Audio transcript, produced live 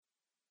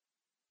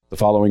The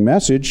following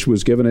message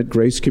was given at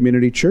Grace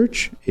Community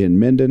Church in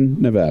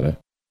Minden, Nevada.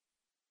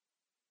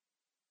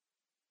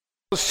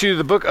 To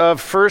the book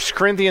of 1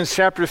 Corinthians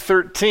chapter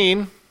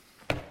 13.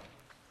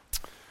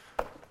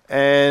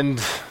 And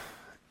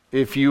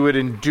if you would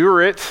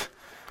endure it,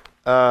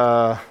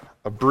 a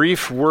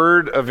brief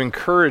word of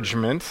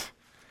encouragement.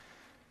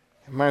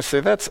 You might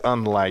say, that's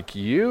unlike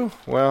you.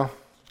 Well,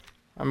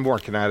 I'm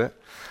working at it.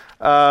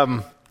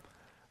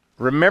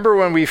 Remember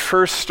when we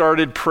first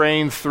started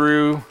praying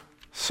through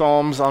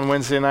Psalms on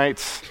Wednesday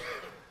nights?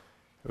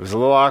 It was a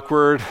little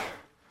awkward,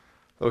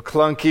 a little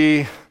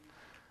clunky,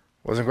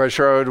 wasn't quite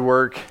sure how it would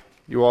work.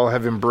 You all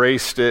have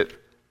embraced it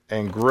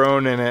and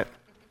grown in it,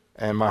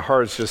 and my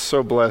heart's just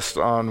so blessed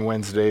on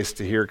Wednesdays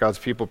to hear God's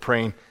people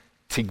praying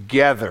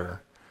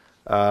together.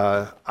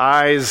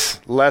 Eyes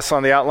less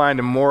on the outline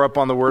and more up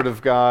on the Word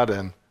of God,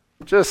 and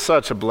just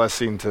such a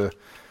blessing to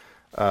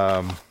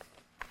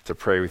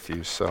pray with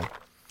you. So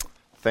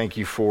thank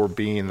you for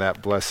being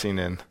that blessing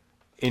and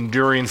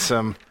enduring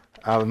some,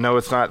 I know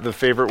it's not the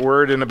favorite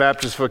word in a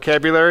Baptist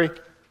vocabulary,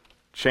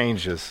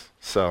 changes.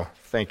 So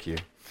thank you.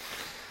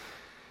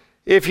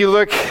 If you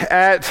look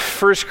at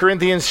 1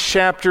 Corinthians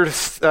chapter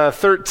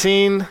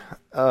 13,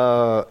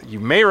 you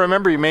may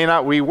remember, you may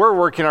not, we were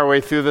working our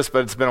way through this,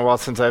 but it's been a while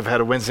since I've had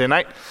a Wednesday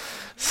night.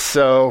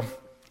 So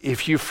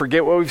if you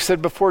forget what we've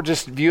said before,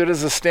 just view it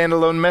as a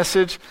standalone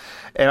message,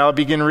 and I'll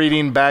begin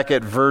reading back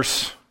at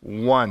verse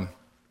 1.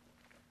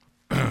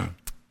 The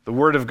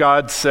Word of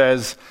God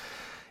says,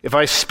 "If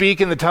I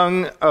speak in the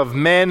tongue of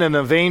men and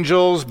of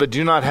angels, but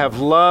do not have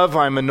love,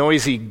 I am a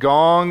noisy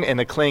gong and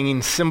a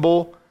clanging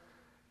cymbal.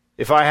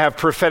 If I have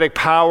prophetic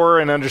power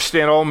and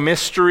understand all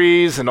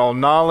mysteries and all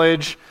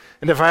knowledge,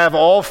 and if I have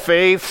all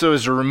faith so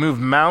as to remove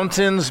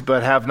mountains,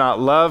 but have not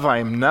love, I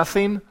am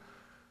nothing.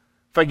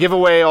 If I give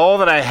away all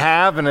that I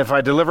have, and if I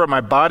deliver up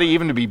my body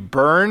even to be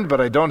burned, but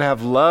I don't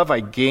have love,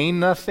 I gain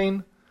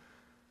nothing.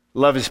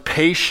 Love is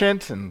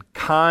patient and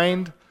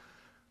kind.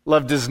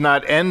 Love does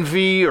not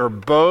envy or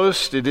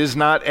boast. It is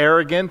not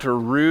arrogant or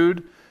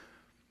rude.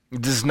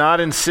 It does not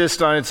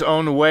insist on its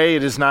own way.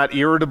 It is not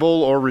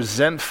irritable or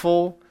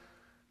resentful.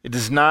 It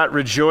does not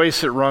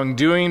rejoice at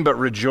wrongdoing, but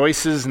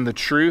rejoices in the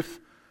truth.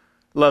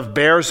 Love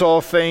bears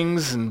all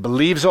things and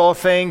believes all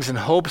things and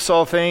hopes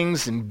all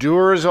things,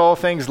 endures all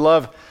things.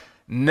 Love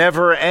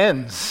never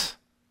ends.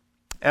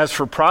 As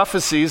for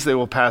prophecies, they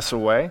will pass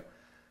away.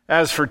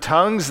 As for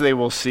tongues, they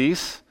will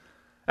cease.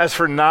 As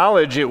for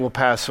knowledge, it will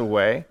pass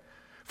away.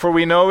 For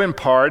we know in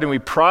part and we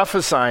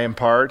prophesy in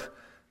part,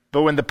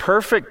 but when the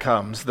perfect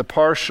comes, the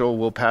partial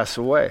will pass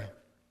away.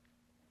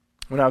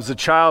 When I was a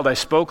child, I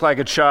spoke like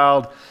a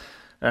child,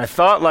 and I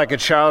thought like a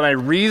child, and I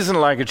reasoned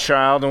like a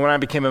child, and when I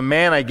became a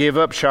man, I gave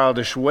up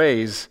childish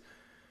ways.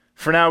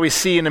 For now we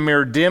see in a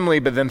mirror dimly,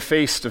 but then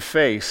face to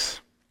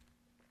face.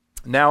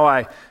 Now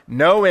I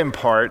know in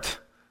part,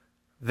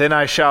 then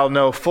I shall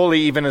know fully,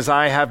 even as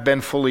I have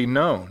been fully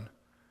known.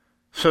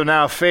 So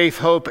now faith,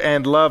 hope,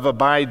 and love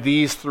abide,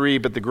 these three,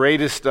 but the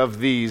greatest of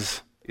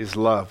these is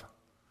love."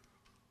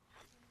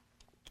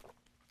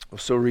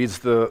 So reads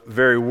the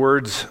very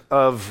words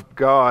of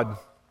God.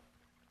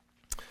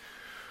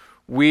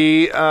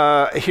 We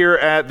here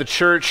at the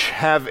church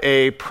have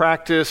a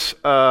practice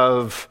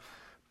of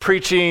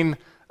preaching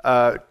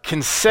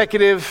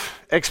consecutive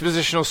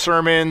expositional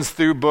sermons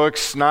through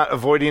books, not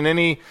avoiding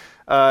any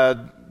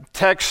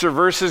texts or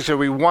verses, so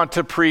we want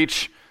to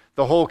preach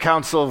the whole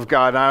counsel of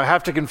God. Now, I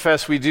have to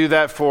confess we do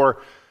that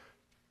for,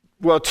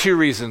 two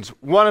reasons.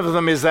 One of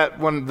them is that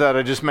one that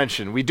I just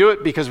mentioned. We do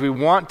it because we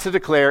want to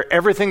declare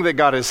everything that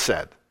God has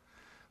said.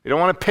 We don't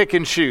want to pick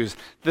and choose.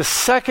 The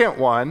second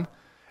one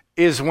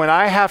is when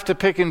I have to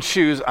pick and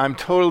choose, I'm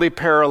totally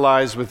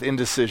paralyzed with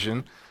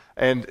indecision.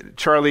 And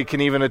Charlie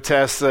can even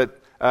attest that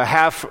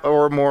half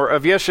or more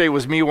of yesterday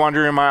was me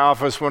wandering in my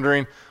office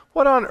wondering,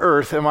 what on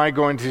earth am I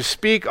going to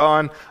speak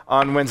on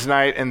Wednesday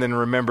night? And then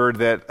remembered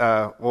that,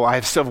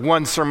 I still have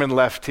one sermon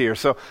left here.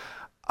 So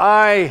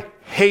I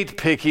hate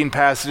picking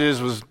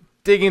passages, was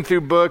digging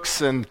through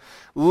books and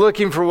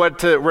looking for where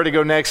to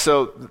go next.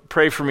 So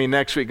pray for me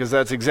next week, because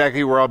that's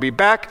exactly where I'll be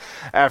back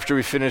after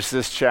we finish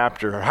this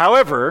chapter.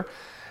 However,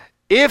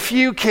 if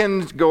you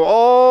can go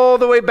all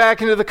the way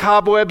back into the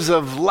cobwebs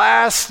of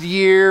last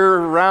year,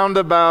 round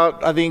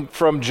about, I think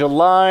from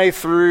July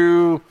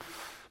through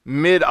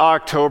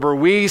mid-October,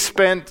 we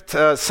spent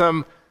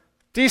some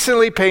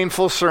decently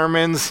painful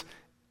sermons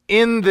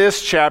in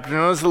this chapter,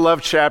 known as the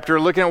love chapter,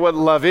 looking at what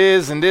love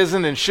is and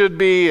isn't and should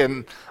be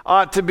and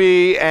ought to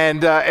be.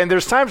 And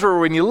there's times where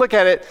when you look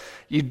at it,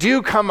 you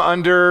do come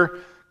under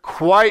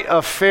quite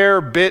a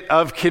fair bit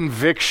of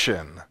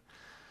conviction.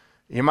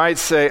 You might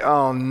say,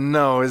 oh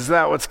no, is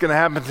that what's going to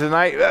happen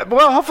tonight?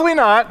 Well, hopefully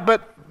not,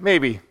 but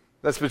maybe.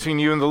 That's between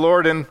you and the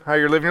Lord and how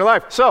you're living your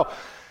life. So,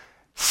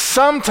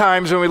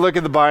 sometimes when we look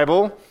at the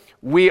Bible,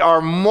 we are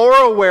more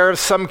aware of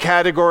some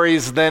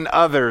categories than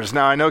others.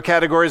 Now, I know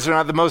categories are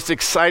not the most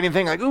exciting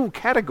thing. Like, ooh,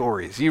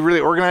 categories. You really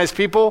organized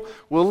people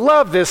will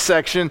love this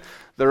section.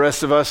 The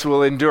rest of us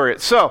will endure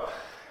it. So,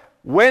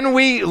 when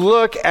we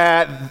look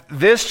at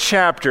this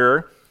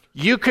chapter,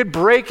 you could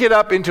break it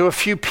up into a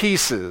few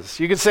pieces.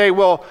 You could say,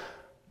 well,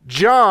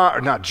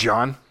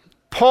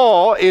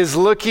 Paul is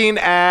looking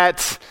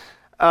at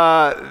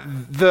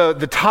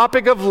the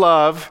topic of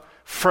love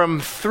from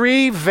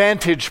 3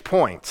 vantage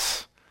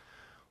points.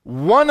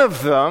 One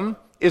of them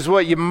is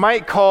what you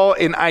might call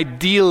an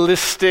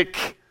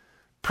idealistic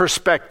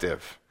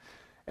perspective.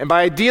 And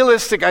by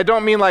idealistic, I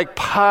don't mean like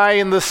pie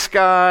in the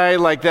sky,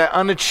 like that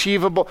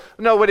unachievable.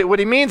 No, what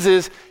he means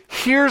is,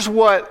 here's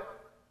what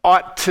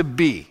ought to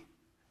be.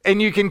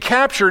 And you can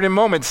capture it in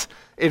moments.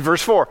 In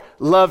verse 4,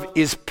 love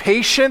is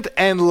patient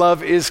and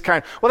love is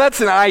kind. Well,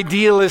 that's an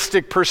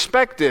idealistic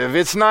perspective.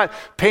 It's not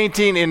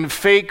painting in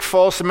fake,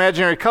 false,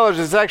 imaginary colors.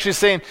 It's actually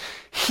saying,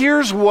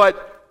 here's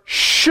what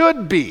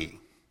should be.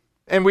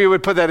 And we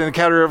would put that in the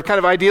category of kind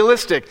of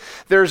idealistic.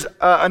 There's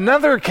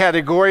another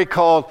category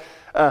called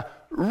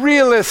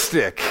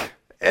realistic.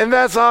 And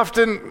that's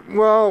often,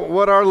 well,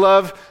 what our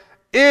love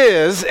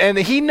is. And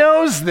he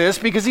knows this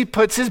because he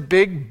puts his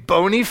big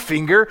bony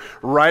finger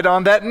right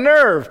on that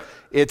nerve.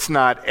 It's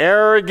not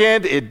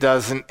arrogant. It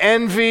doesn't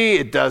envy.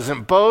 It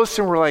doesn't boast.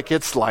 And we're like,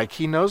 it's like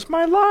he knows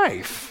my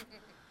life.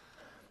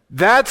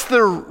 That's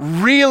the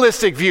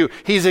realistic view.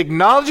 He's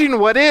acknowledging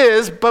what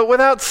is, but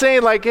without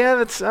saying like,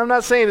 I'm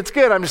not saying it's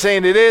good. I'm just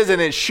saying it is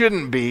and it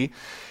shouldn't be.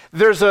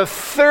 There's a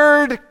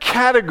third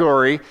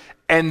category,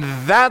 and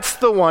that's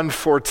the one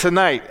for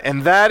tonight.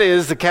 And that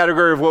is the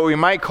category of what we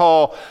might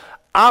call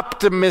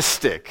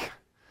optimistic.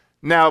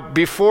 Now,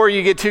 before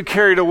you get too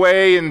carried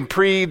away and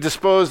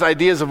predisposed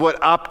ideas of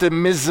what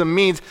optimism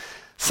means,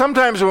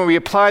 sometimes when we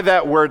apply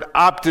that word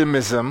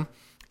optimism,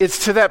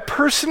 it's to that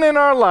person in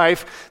our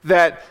life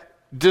that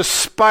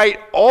despite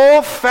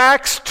all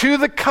facts to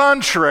the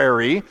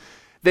contrary,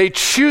 they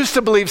choose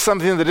to believe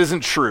something that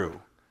isn't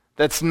true.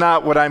 That's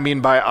not what I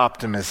mean by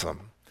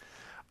optimism.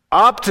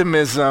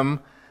 Optimism,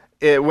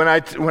 when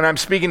I'm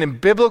speaking in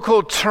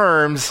biblical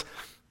terms,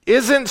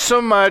 isn't so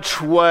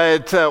much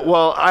what,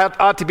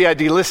 ought to be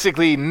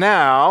idealistically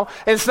now,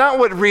 and it's not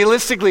what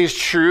realistically is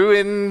true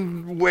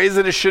in ways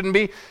that it shouldn't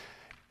be.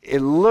 It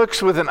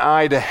looks with an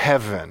eye to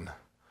heaven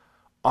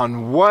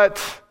on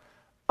what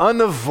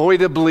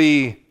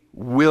unavoidably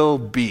will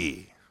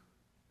be.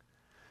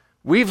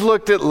 We've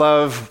looked at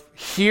love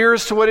here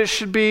as to what it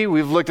should be.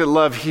 We've looked at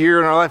love here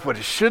in our life, what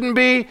it shouldn't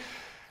be.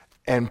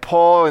 And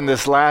Paul in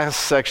this last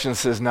section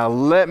says, now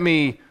let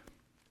me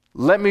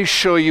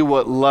show you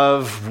what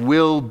love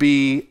will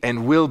be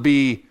and will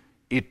be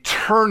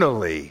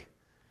eternally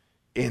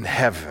in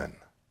heaven.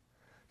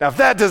 Now, if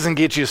that doesn't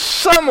get you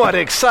somewhat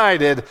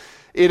excited,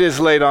 it is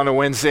late on a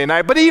Wednesday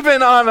night. But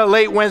even on a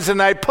late Wednesday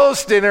night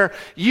post-dinner,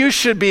 you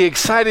should be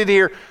excited to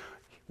hear,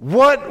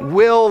 what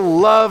will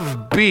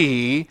love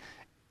be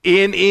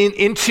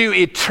into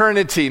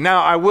eternity?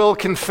 Now, I will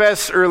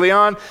confess early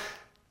on,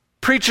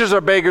 preachers are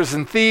beggars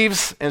and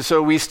thieves, and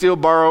so we steal,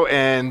 borrow,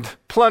 and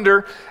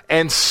plunder.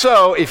 And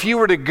so if you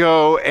were to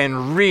go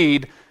and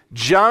read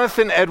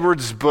Jonathan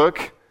Edwards'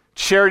 book,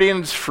 Charity and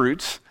Its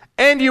Fruits,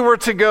 and you were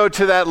to go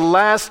to that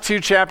last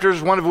 2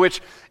 chapters, one of which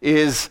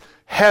is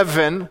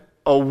Heaven,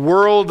 a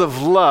World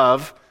of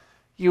Love,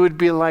 you would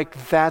be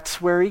like,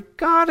 that's where he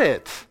got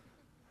it.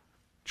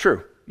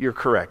 True. You're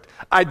correct.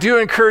 I do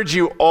encourage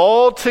you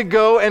all to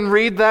go and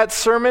read that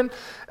sermon.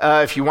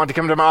 If you want to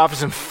come to my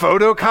office and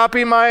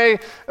photocopy my,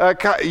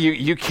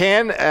 you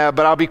can, but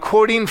I'll be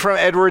quoting from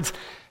Edwards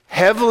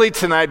heavily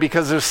tonight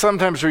because there's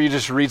sometimes where you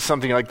just read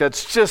something like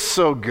that's just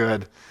so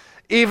good.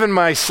 Even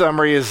my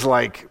summary is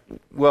like,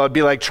 well, it'd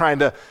be like trying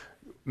to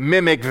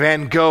mimic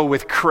Van Gogh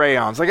with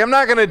crayons. Like, I'm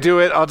not going to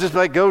do it. I'll just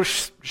like go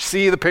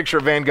see the picture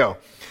of Van Gogh.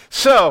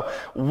 So,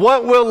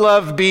 what will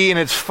love be in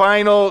its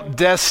final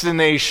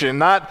destination?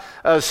 Not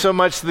so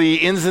much the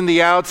ins and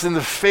the outs and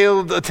the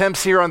failed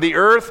attempts here on the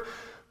earth,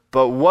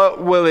 but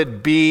what will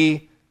it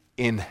be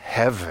in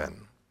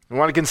heaven? We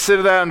want to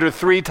consider that under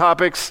 3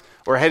 topics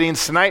or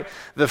headings tonight.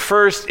 The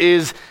first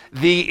is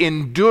the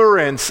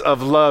endurance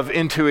of love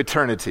into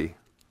eternity.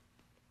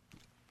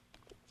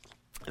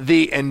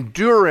 The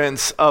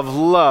endurance of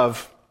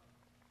love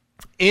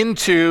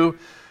into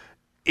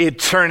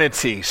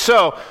eternity.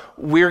 So,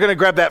 we're going to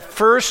grab that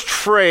first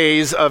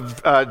phrase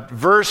of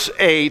verse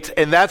 8,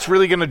 and that's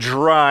really going to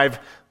drive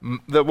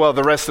the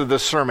rest of the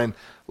sermon.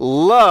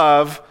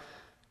 Love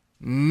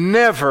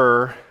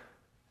never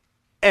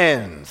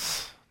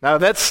ends. Now,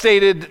 that's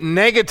stated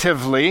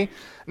negatively.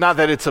 Not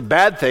that it's a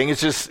bad thing. It's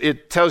just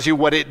it tells you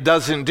what it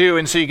doesn't do,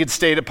 and so you could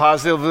state it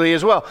positively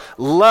as well.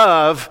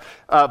 Love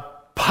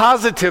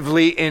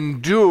positively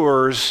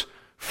endures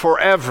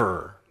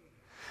forever.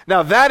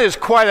 Now that is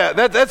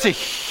that's a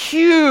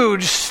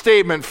huge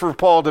statement for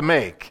Paul to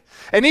make.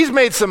 And he's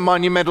made some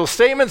monumental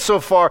statements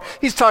so far.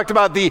 He's talked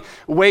about the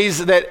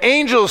ways that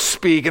angels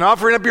speak and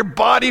offering up your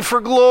body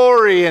for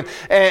glory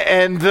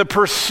and the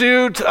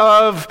pursuit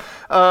of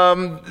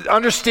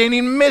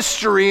understanding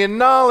mystery and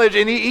knowledge.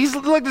 And he's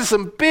looked at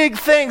some big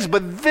things,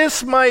 but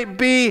this might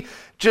be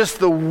just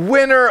the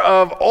winner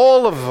of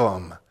all of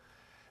them.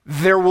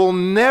 There will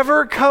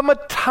never come a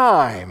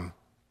time,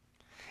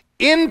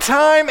 in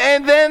time,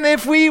 and then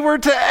if we were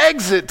to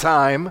exit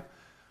time,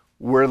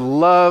 where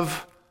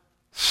love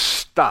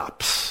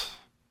stops.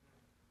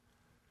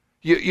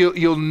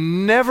 You'll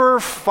never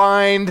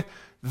find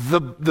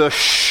the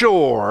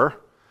shore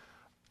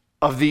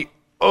of the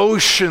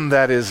ocean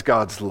that is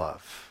God's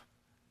love.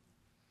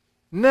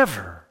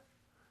 Never.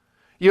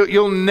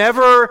 You'll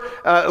never,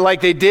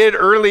 like they did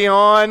early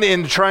on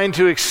in trying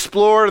to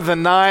explore the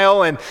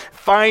Nile and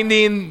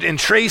finding and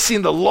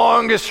tracing the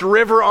longest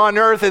river on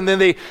earth, and then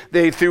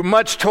they through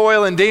much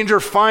toil and danger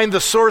find the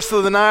source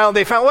of the Nile.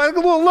 They found,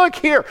 well, look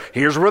here.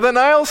 Here's where the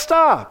Nile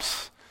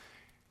stops.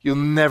 You'll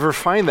never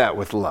find that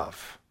with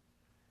love.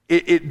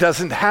 It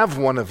doesn't have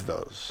one of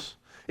those.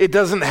 It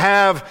doesn't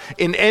have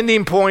an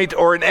ending point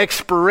or an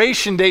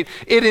expiration date.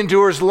 It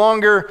endures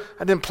longer.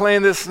 I didn't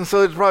plan this, and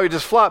so it probably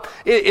just flopped.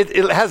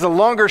 It has a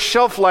longer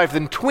shelf life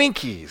than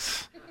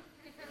Twinkies.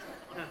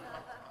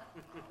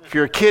 If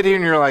you're a kid here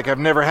and you're like, I've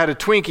never had a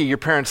Twinkie, your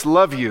parents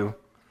love you,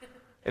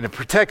 and it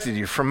protected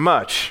you from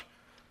much.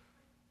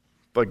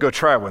 But go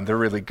try one. They're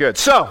really good.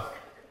 So,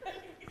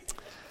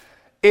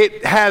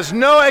 it has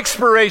no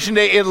expiration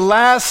date. It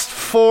lasts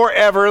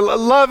forever.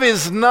 Love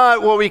is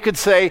not what we could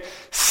say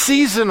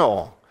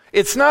seasonal.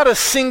 It's not a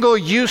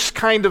single-use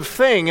kind of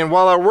thing. And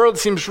while our world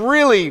seems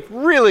really,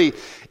 really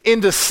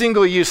into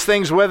single-use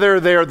things, whether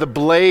they're the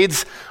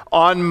blades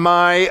on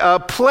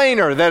my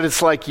planer, that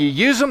it's like you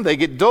use them, they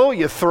get dull,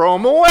 you throw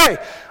them away.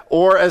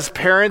 Or as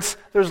parents,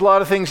 there's a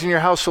lot of things in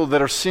your household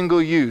that are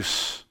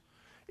single-use,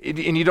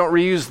 and you don't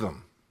reuse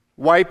them.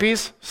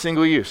 Wipies,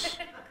 single-use.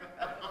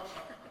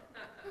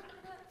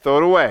 Throw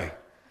it away.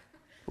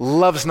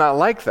 Love's not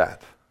like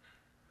that.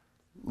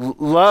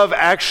 Love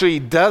actually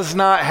does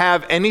not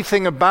have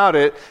anything about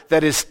it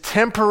that is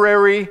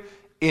temporary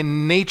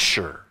in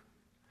nature.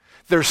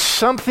 There's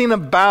something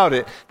about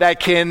it that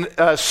can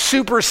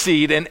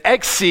supersede and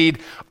exceed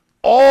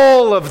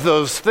all of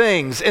those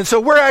things. And so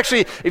we're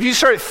actually, if you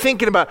start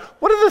thinking about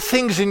what are the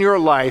things in your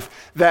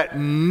life that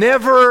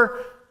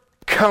never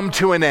come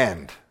to an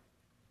end?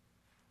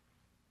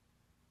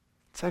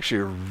 It's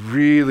actually a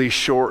really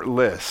short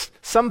list.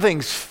 Some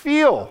things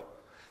feel,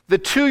 the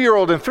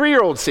 2-year-old and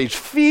 3-year-old stage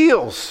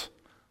feels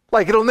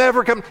like it'll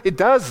never come. It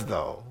does,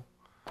 though.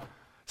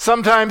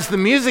 Sometimes the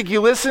music you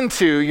listen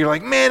to, you're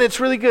like, man, it's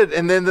really good.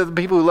 And then the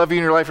people who love you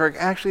in your life are like,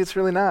 actually, it's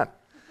really not.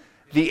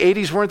 The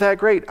 80s weren't that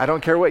great. I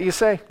don't care what you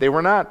say. They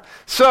were not.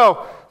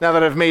 So, now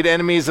that I've made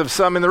enemies of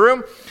some in the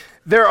room,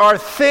 there are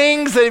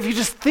things that if you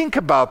just think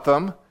about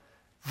them,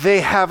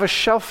 they have a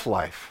shelf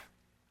life.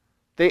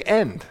 They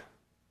end.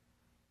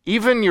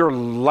 Even your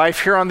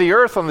life here on the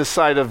earth, on this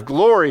side of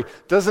glory,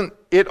 doesn't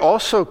it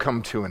also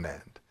come to an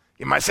end?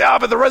 You might say,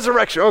 but the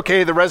resurrection.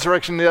 Okay, the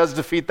resurrection does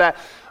defeat that.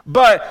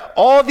 But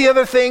all the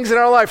other things in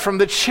our life, from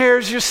the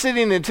chairs you're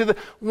sitting in to the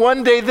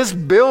one day this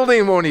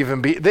building won't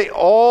even be, they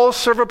all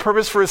serve a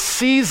purpose for a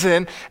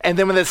season, and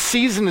then when that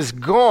season is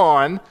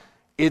gone,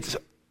 it's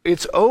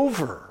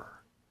over.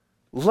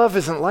 Love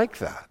isn't like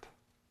that.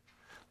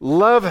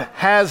 Love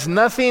has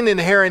nothing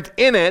inherent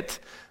in it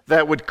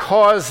that would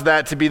cause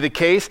that to be the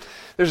case.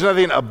 There's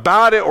nothing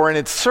about it or in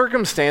its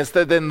circumstance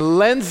that then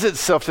lends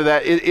itself to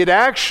that. It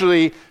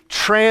actually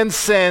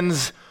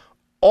transcends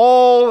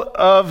all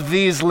of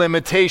these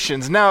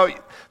limitations. Now,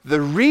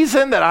 the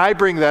reason that I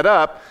bring that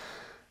up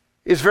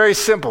is very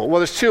simple. Well,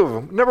 there's two of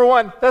them. Number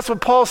one, that's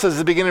what Paul says at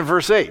the beginning of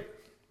verse 8.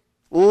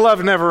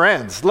 Love never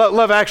ends.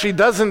 Love actually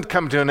doesn't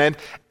come to an end.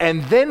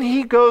 And then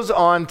he goes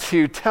on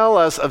to tell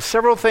us of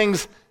several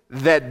things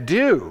that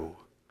do.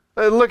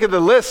 Look at the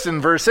list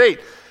in verse 8.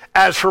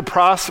 As for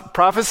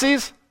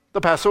prophecies,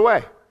 they'll pass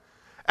away.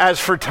 As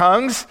for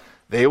tongues,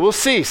 they will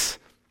cease.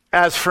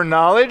 As for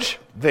knowledge,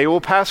 they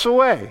will pass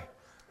away.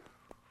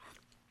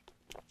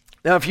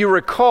 Now, if you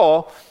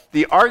recall,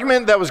 the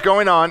argument that was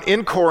going on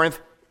in Corinth,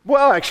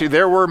 well, actually,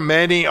 there were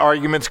many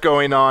arguments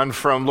going on,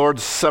 from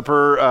Lord's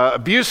Supper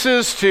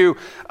abuses to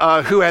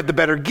who had the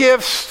better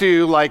gifts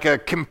to like a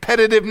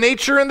competitive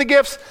nature in the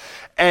gifts.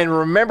 And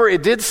remember,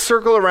 it did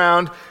circle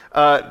around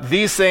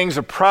these things,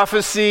 a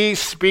prophecy,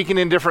 speaking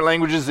in different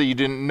languages that you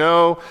didn't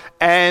know,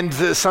 and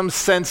some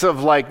sense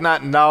of like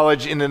not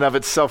knowledge in and of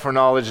itself, or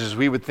knowledge as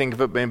we would think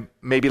of it,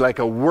 maybe like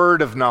a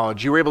word of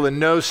knowledge. You were able to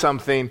know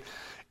something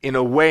in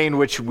a way in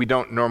which we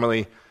don't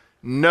normally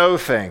know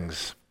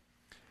things.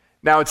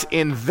 Now, it's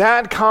in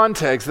that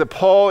context that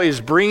Paul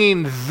is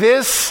bringing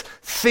this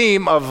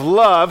theme of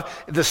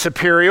love, the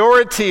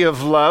superiority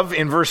of love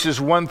in verses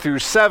 1 through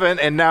 7,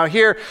 and now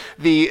here,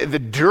 the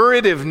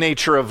durative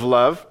nature of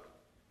love.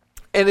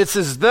 And it's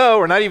as though,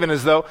 or not even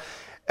as though,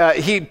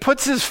 he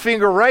puts his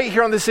finger right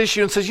here on this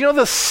issue and says,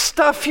 the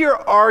stuff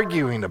you're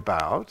arguing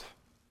about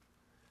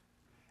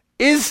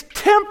is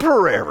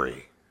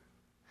temporary.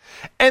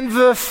 And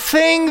the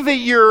thing that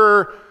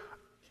you're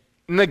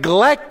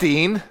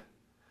neglecting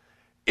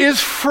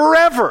is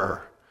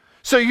forever.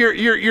 So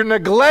you're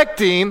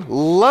neglecting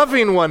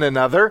loving one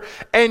another,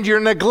 and you're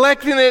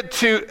neglecting it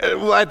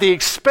to at the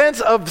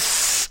expense of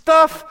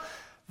stuff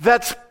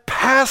that's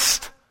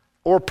past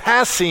or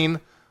passing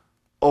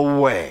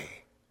away.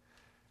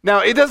 Now,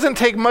 it doesn't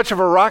take much of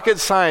a rocket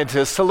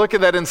scientist to look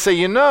at that and say,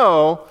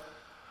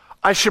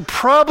 I should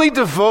probably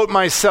devote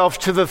myself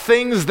to the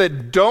things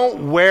that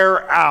don't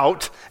wear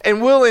out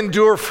and will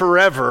endure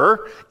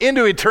forever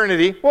into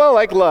eternity, well,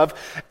 like love,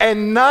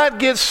 and not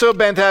get so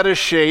bent out of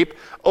shape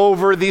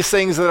over these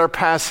things that are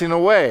passing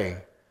away.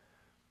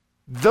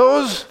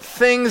 Those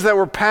things that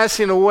were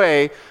passing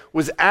away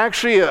was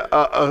actually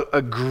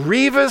a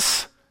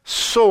grievous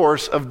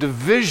source of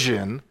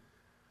division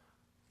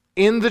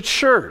in the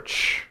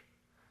church.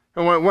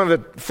 And one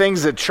of the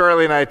things that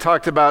Charlie and I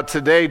talked about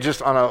today,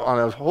 just on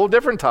a whole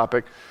different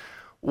topic,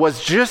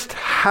 was just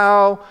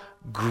how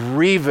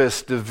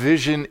grievous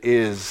division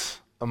is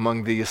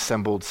among the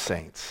assembled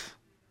saints.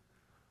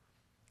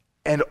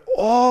 And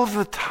all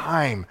the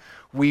time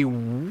we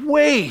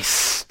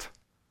waste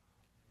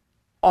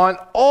on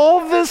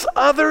all this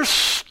other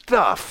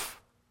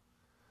stuff.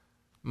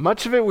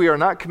 Much of it we are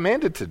not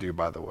commanded to do,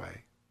 by the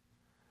way.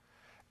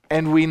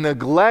 And we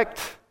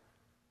neglect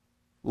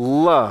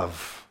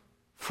love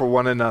for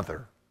one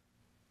another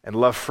and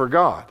love for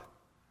God.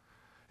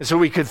 And so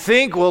we could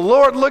think, well,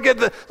 Lord, look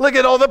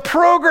at all the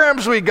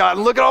programs we got,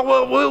 and look at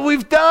all what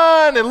we've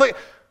done, and look.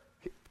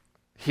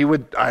 He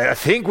would, I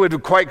think,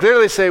 would quite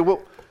clearly say,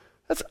 well,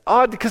 that's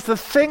odd because the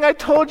thing I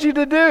told you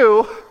to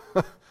do,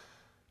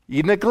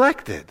 you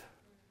neglected.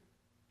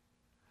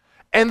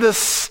 And the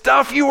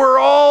stuff you were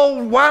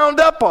all wound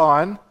up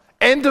on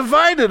and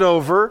divided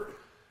over,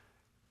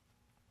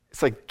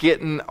 it's like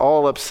getting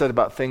all upset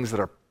about things that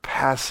are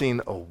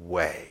passing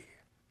away.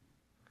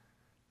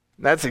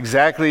 That's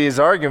exactly his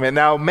argument.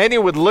 Now, many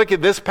would look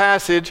at this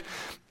passage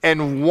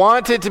and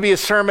want it to be a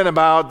sermon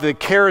about the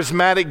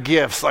charismatic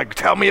gifts, like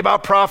tell me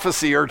about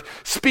prophecy or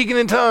speaking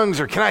in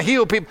tongues or can I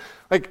heal people?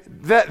 Like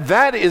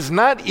that is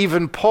not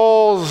even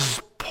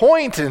Paul's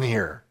point in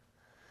here.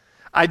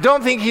 I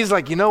don't think he's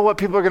like, you know what,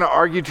 people are going to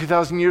argue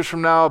 2,000 years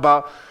from now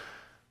about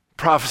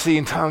prophecy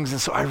and tongues, and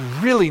so I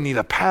really need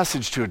a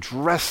passage to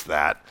address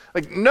that.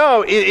 Like,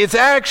 no, it's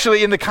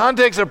actually in the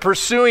context of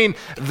pursuing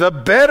the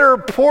better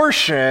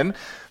portion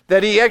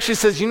that he actually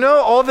says, you know,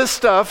 all this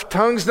stuff,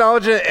 tongues,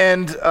 knowledge,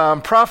 and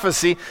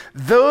prophecy,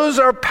 those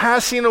are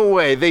passing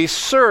away. They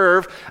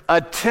serve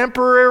a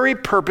temporary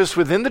purpose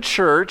within the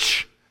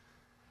church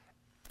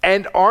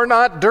and are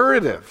not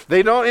durative.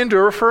 They don't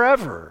endure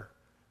forever.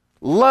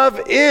 Love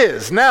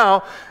is.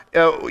 Now,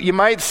 you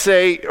might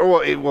say,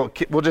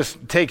 we'll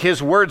just take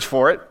his words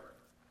for it.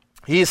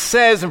 He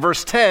says in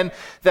verse 10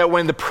 that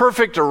when the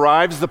perfect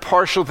arrives, the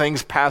partial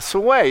things pass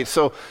away.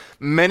 So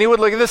many would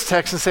look at this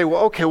text and say,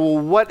 well,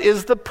 what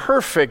is the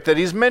perfect that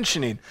he's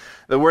mentioning?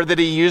 The word that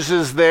he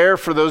uses there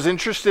for those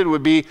interested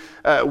would be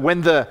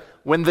when the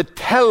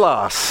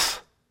telos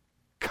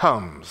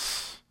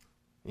comes.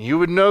 You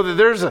would know that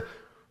there's a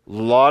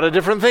lot of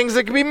different things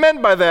that can be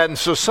meant by that. And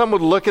so some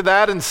would look at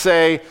that and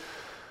say,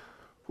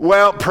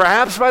 well,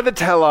 perhaps by the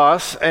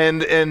telos,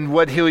 and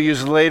what he'll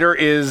use later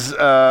is,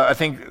 I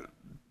think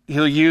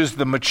he'll use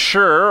the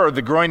mature or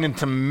the growing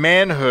into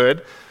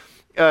manhood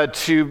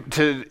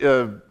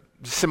to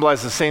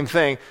symbolize the same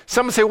thing.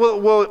 Some would say,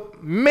 well,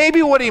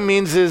 maybe what he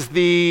means is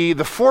the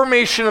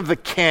formation of the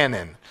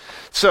canon.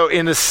 So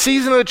in the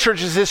season of the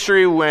church's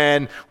history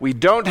when we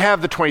don't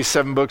have the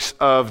 27 books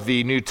of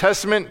the New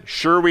Testament,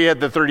 sure we had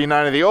the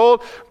 39 of the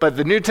Old, but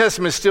the New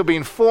Testament is still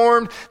being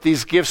formed.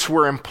 These gifts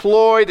were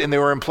employed, and they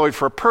were employed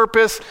for a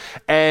purpose.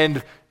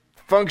 And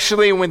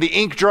functionally, when the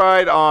ink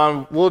dried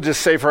on, we'll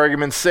just say for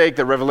argument's sake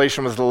that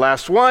Revelation was the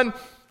last one,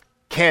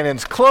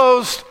 canon's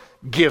closed,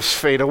 gifts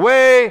fade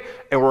away,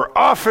 and we're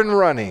off and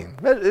running.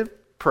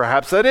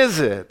 Perhaps that is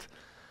it.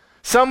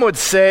 Some would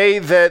say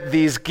that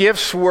these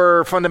gifts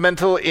were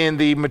fundamental in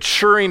the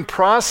maturing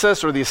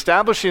process or the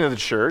establishing of the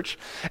church.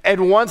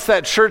 And once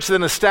that church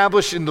then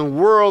established in the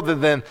world,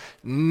 then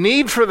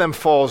need for them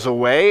falls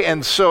away.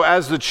 And so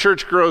as the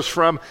church grows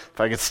from,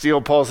 if I could steal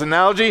Paul's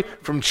analogy,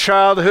 from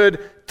childhood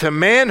to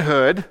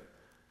manhood,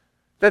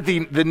 that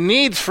the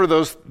needs for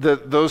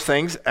those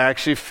things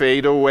actually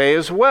fade away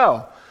as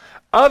well.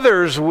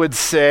 Others would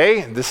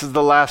say, and this is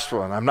the last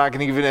one, I'm not going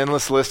to give you an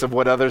endless list of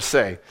what others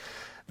say,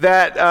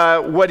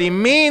 that what he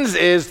means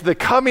is the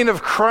coming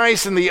of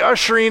Christ and the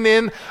ushering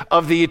in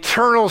of the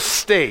eternal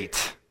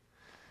state.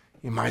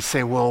 You might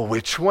say, well,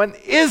 which one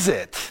is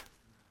it?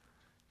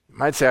 You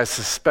might say, I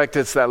suspect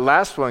it's that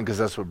last one because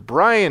that's what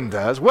Brian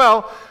does.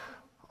 Well,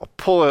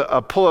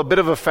 I'll pull a bit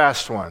of a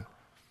fast one.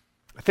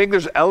 I think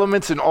there's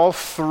elements in all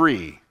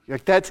three.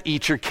 Like, that's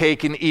eat your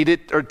cake and eat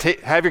it, or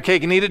have your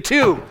cake and eat it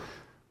too.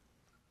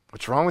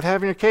 What's wrong with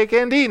having your cake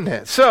and eating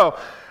it? So,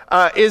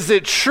 is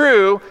it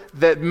true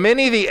that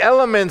many of the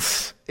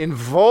elements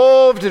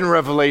involved in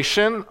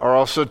Revelation are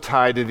also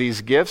tied to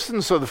these gifts?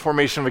 And so the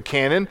formation of a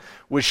canon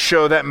would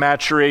show that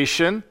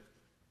maturation?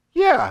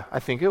 Yeah, I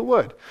think it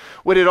would.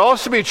 Would it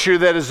also be true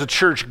that as the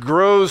church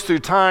grows through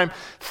time,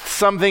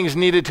 some things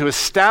needed to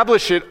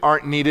establish it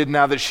aren't needed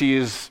now that she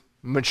is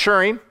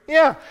maturing?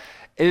 Yeah.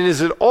 And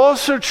is it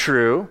also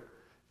true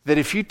that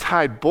if you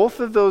tied both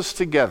of those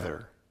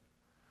together,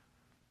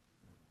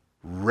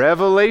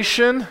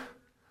 revelation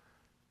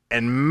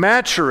and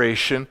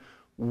maturation,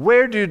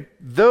 where do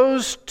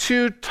those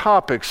two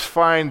topics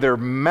find their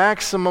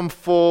maximum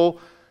full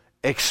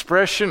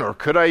expression, or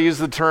could I use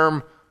the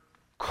term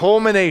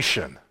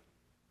culmination?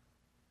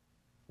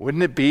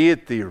 Wouldn't it be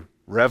at the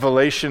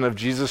revelation of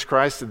Jesus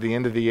Christ at the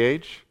end of the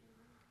age?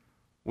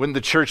 Wouldn't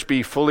the church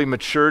be fully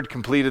matured,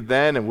 completed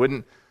then, and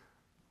wouldn't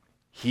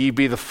he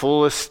be the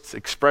fullest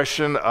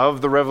expression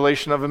of the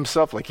revelation of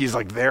himself? Like he's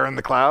like there in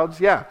the clouds?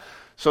 Yeah.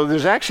 So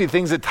there's actually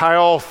things that tie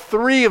all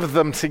three of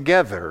them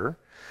together.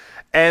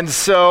 And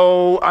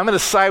so I'm going to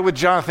side with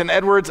Jonathan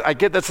Edwards. I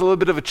get that's a little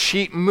bit of a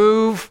cheap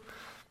move,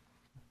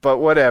 but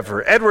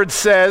whatever. Edwards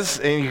says,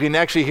 and you can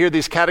actually hear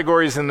these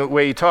categories in the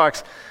way he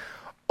talks,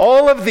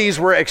 all of these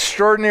were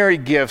extraordinary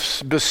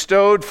gifts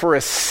bestowed for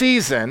a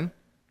season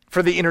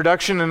for the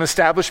introduction and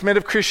establishment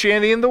of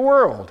Christianity in the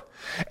world.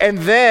 And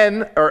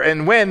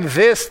when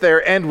this,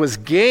 their end, was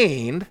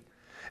gained,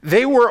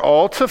 they were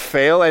all to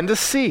fail and to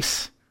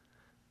cease.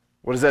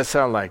 What does that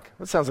sound like?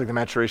 That sounds like the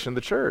maturation of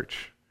the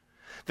church.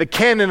 The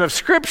canon of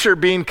Scripture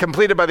being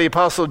completed by the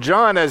Apostle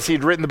John as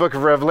he'd written the book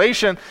of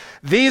Revelation,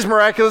 these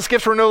miraculous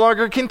gifts were no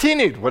longer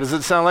continued. What does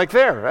it sound like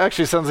there? It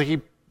actually sounds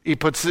like he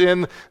puts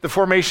in the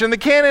formation of the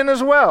canon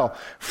as well.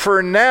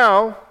 For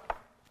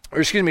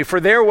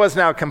there was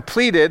now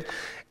completed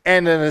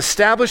and an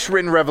established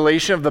written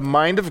revelation of the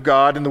mind of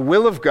God and the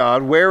will of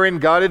God, wherein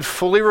God had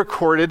fully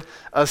recorded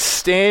a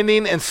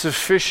standing and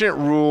sufficient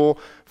rule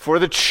for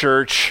the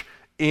church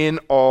in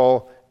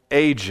all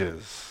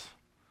ages.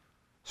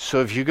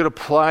 So if you could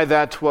apply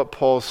that to what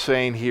Paul's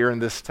saying here in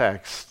this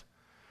text,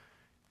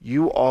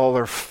 you all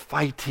are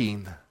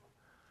fighting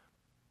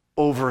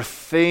over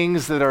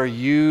things that are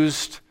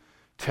used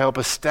to help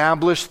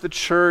establish the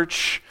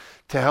church,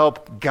 to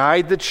help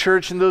guide the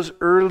church in those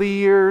early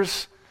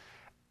years.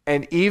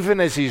 And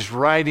even as he's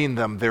writing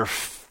them, they're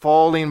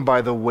falling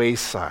by the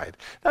wayside.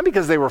 Not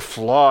because they were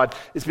flawed,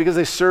 it's because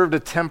they served a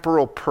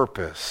temporal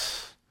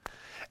purpose.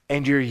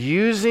 And you're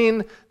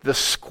using the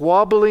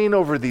squabbling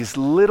over these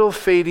little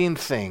fading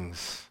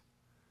things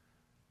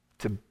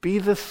to be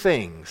the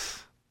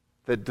things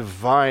that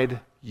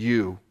divide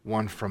you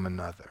one from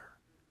another.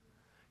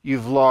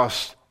 You've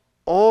lost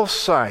all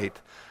sight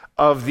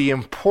of the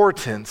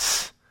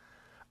importance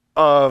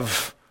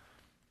of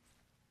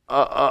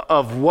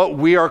what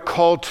we are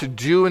called to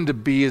do and to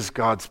be as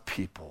God's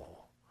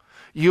people.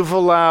 You've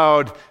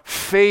allowed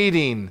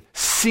fading,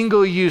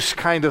 single-use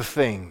kind of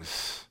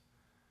things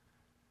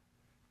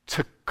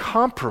to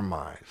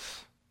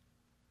compromise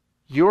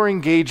your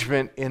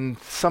engagement in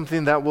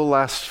something that will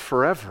last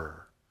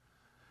forever.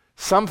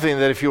 Something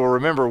that, if you'll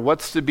remember,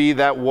 what's to be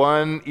that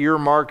one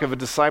earmark of a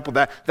disciple,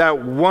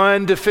 that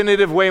one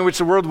definitive way in which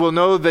the world will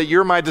know that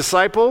you're my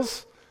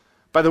disciples?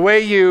 By the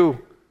way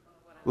you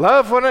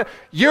love one another.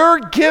 You're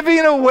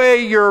giving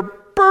away your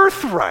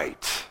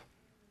birthright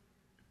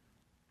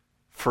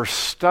for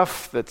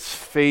stuff that's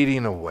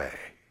fading away.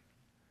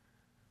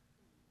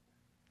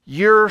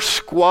 You're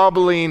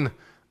squabbling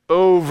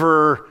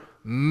over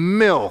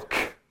milk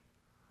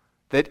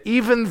that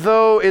even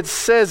though it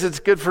says it's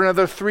good for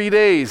another 3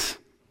 days,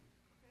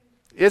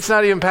 it's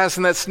not even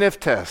passing that sniff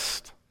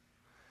test.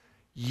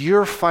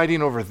 You're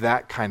fighting over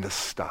that kind of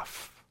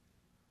stuff.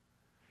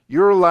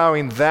 You're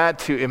allowing that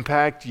to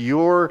impact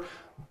your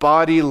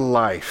body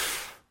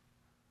life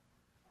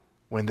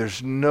when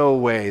there's no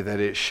way that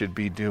it should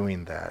be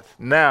doing that.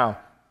 Now,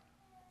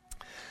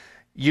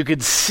 you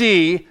could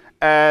see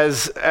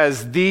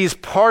as these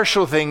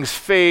partial things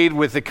fade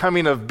with the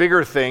coming of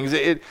bigger things,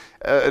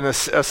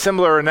 a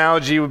similar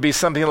analogy would be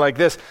something like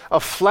this. A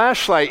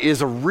flashlight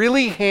is a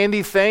really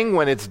handy thing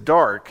when it's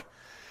dark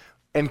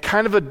and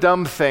kind of a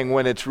dumb thing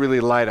when it's really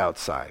light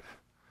outside.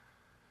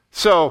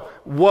 So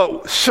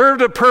what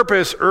served a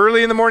purpose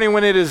early in the morning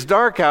when it is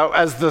dark out,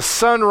 as the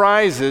sun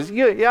rises,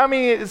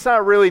 it's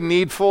not really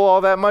needful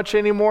all that much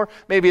anymore.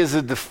 Maybe as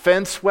a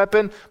defense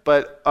weapon,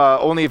 but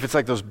only if it's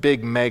like those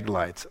big meg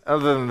lights.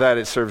 Other than that,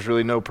 it serves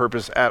really no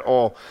purpose at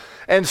all.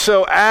 And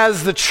so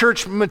as the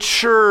church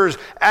matures,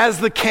 as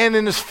the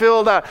canon is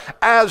filled out,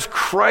 as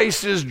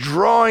Christ is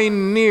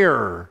drawing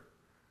near,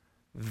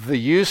 the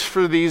use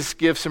for these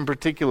gifts in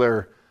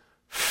particular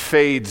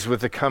fades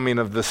with the coming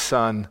of the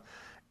Son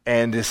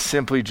and is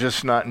simply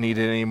just not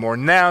needed anymore.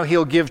 Now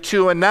he'll give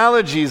two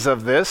analogies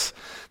of this.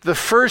 The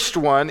first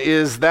one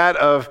is that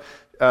of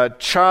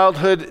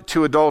childhood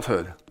to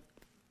adulthood.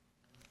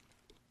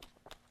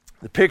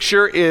 The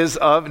picture is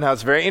of, now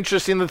it's very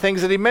interesting the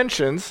things that he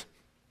mentions.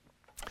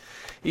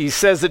 He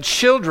says that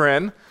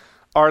children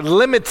are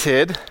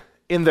limited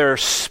in their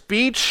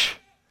speech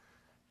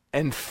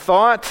and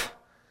thought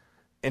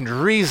and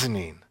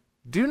reasoning.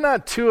 Do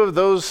not two of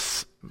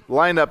those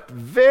line up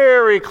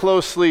very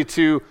closely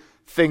to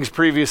things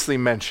previously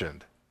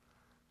mentioned?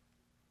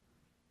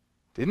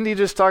 Didn't he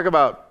just talk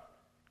about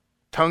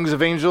tongues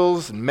of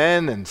angels and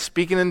men and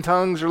speaking in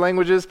tongues or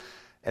languages?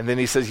 And then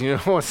he says, you know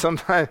what,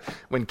 sometimes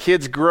when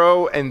kids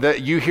grow and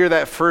that you hear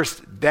that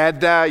first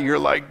dada, you're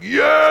like,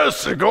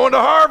 yes, they're going to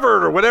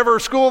Harvard or whatever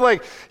school.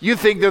 Like, you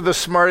think they're the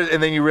smartest,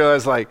 and then you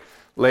realize like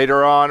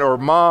later on, or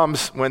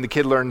moms, when the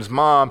kid learns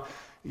mom,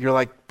 you're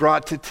like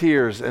brought to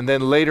tears. And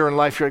then later in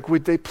life, you're like,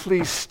 would they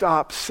please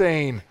stop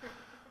saying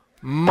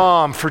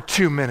mom for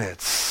 2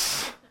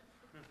 minutes?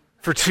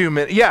 For 2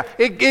 minutes. Yeah,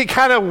 it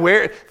kind of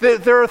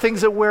there are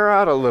things that wear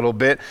out a little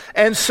bit.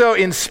 And so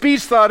in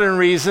speech, thought, and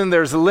reason,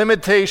 there's a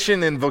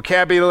limitation in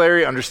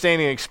vocabulary,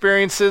 understanding, and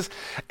experiences.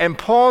 And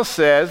Paul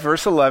says,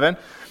 verse 11,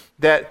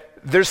 that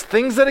there's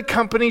things that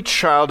accompany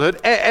childhood,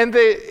 and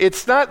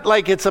it's not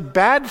like it's a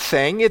bad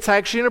thing. It's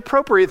actually an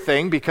appropriate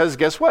thing because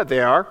guess what? They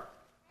are,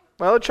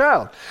 well, a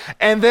child.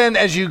 And then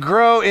as you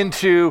grow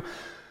into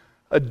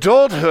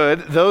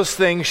adulthood, those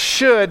things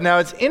should. Now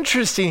it's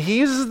interesting. He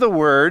uses the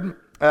word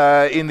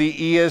in the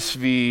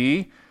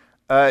ESV,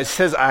 it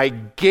says, I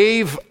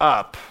gave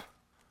up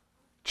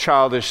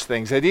childish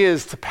things. The idea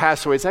is to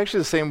pass away. It's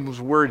actually the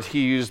same word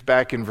he used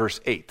back in verse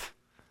 8.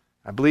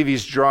 I believe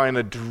he's drawing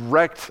a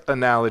direct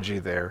analogy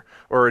there,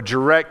 or a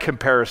direct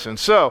comparison.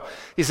 So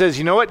he says,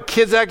 you know what?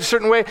 Kids act a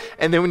certain way,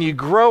 and then when you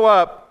grow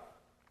up,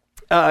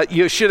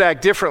 you should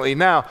act differently.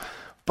 Now,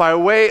 by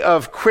way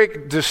of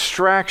quick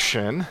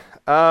distraction,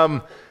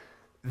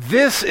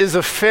 this is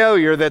a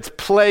failure that's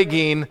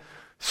plaguing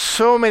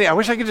so many. I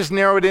wish I could just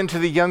narrow it into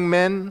the young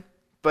men,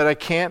 but I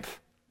can't.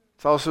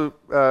 It also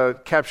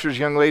captures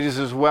young ladies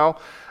as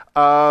well.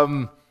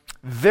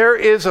 There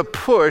is a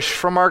push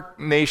from our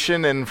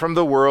nation and from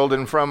the world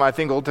and from, I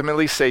think,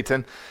 ultimately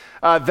Satan,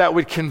 that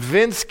would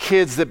convince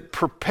kids that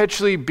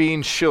perpetually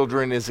being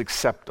children is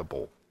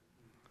acceptable.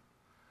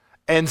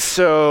 And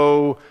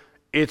so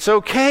it's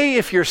okay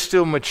if you're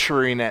still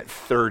maturing at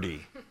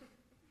 30.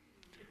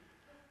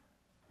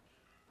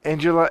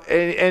 And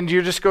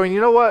you're just going, you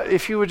know what?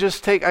 If you would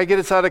just take, I get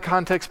it's out of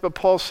context, but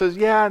Paul says,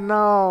 yeah,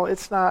 no,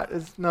 it's not.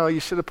 No,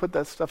 you should have put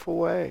that stuff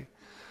away.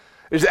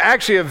 There's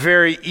actually a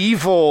very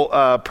evil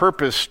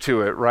purpose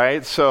to it,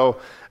 right?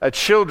 So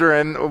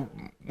children,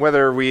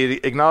 whether we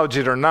acknowledge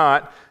it or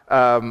not,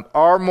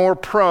 are more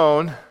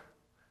prone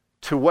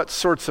to what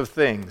sorts of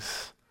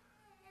things?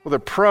 Well, they're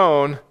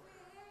prone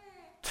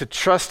to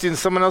trusting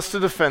someone else to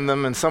defend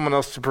them and someone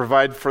else to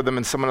provide for them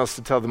and someone else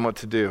to tell them what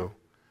to do.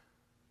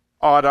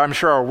 Odd, I'm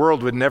sure our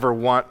world would never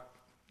want,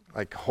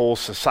 like whole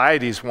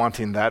societies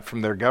wanting that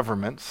from their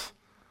governments.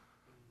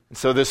 And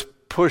so this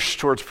push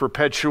towards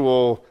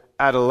perpetual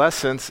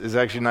adolescence is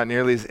actually not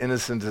nearly as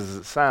innocent as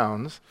it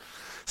sounds.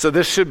 So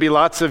this should be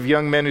lots of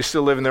young men who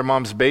still live in their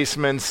mom's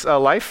basements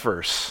life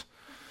verse.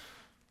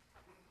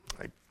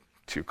 Like,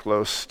 too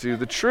close to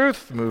the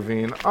truth.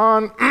 Moving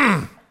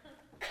on.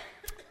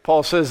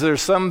 Paul says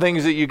there's some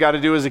things that you got to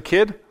do as a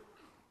kid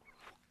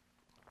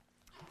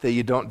that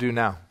you don't do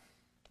now.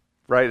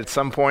 Right? At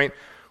some point,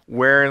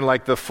 wearing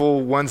like the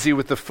full onesie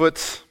with the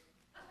foots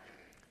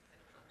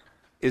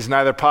is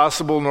neither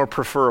possible nor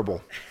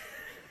preferable.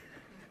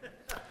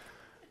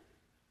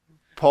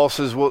 Paul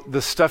says, well,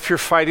 the stuff you're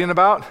fighting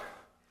about,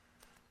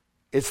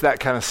 it's that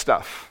kind of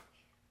stuff.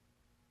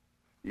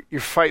 You're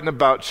fighting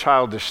about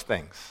childish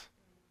things.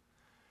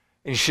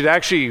 And you should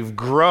actually have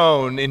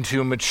grown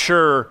into a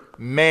mature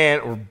man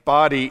or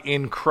body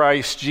in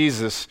Christ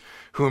Jesus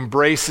who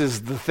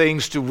embraces the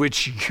things to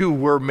which you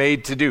were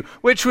made to do,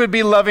 which would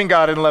be loving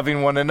God and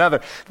loving one another.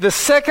 The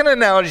second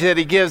analogy that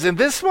he gives, and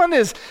this one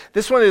is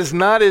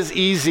not as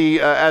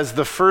easy as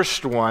the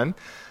first one.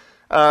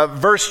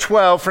 Verse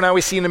 12, for now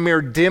we see in a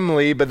mirror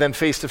dimly, but then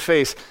face to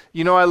face.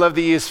 You know, I love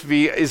the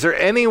ESV. Is there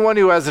anyone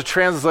who has a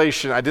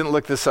translation? I didn't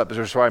look this up,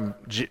 that's why I'm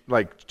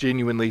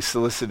genuinely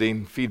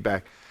soliciting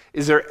feedback.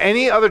 Is there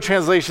any other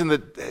translation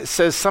that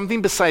says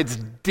something besides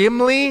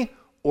dimly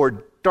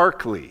or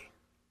darkly?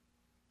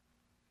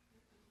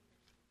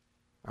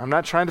 I'm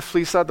not trying to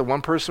fleece out the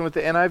one person with the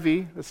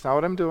NIV. That's not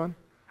what I'm doing.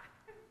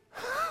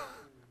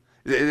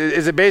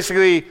 Is it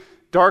basically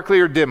darkly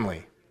or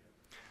dimly?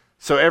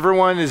 So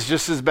everyone is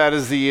just as bad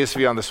as the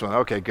ESV on this one.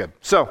 Okay, good.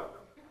 So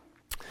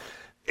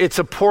it's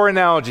a poor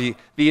analogy.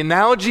 The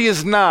analogy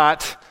is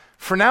not,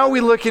 for now we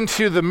look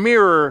into the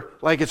mirror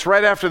like it's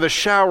right after the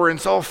shower and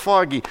it's all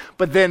foggy.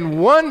 But then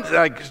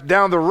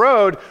down the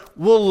road,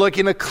 we'll look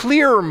in a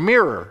clearer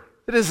mirror.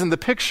 It isn't the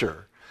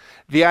picture.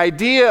 The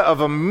idea of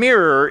a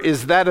mirror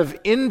is that of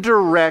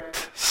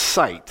indirect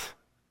sight.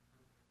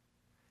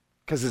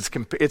 Because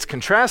it's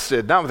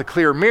contrasted not with a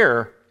clear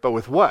mirror, but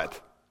with what?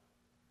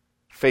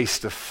 Face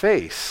to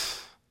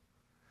face.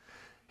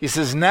 He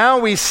says, now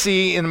we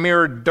see in a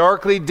mirror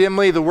darkly,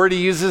 dimly. The word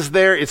he uses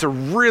there, it's a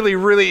really,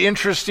 really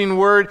interesting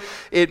word.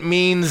 It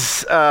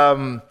means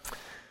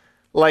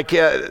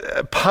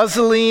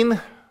puzzling,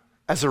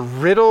 as a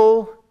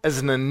riddle, as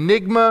an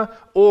enigma,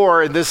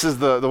 or, and this is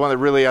the one that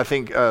really, I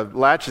think,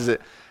 latches it,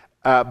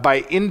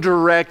 by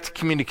indirect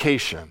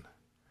communication.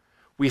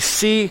 We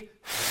see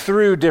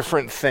through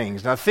different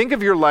things. Now think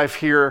of your life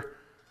here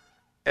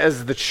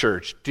as the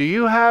church. Do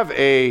you have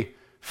a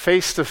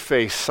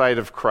face-to-face sight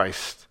of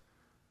Christ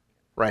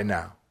right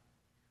now?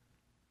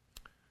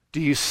 Do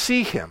you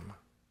see him?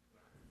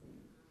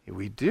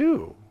 We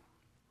do.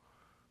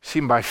 We see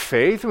him by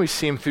faith, and we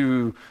see him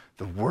through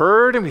the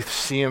Word, and we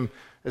see him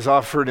is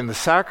offered in the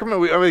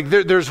sacrament.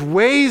 There's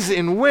ways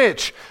in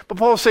which, but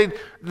Paul's saying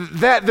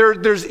that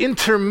there's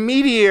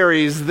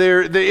intermediaries.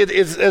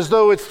 It's as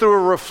though it's through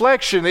a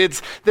reflection.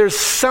 There's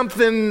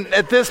something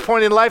at this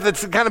point in life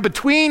that's kind of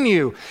between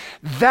you.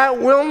 That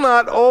will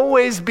not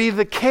always be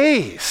the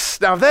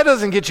case. Now, if that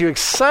doesn't get you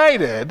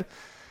excited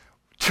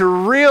to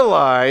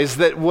realize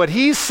that what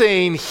he's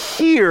saying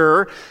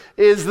here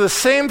is the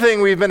same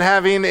thing we've been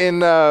having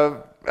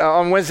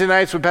on Wednesday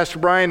nights with Pastor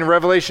Brian in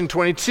Revelation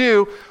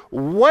 22.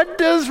 What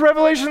does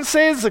Revelation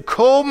say is the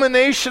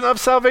culmination of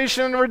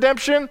salvation and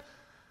redemption?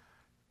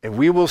 And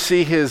we will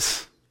see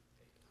it's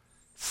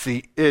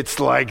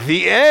like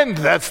the end.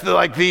 That's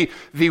the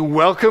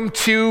welcome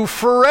to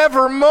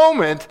forever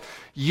moment.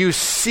 You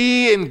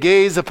see and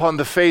gaze upon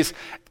the face,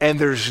 and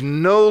there's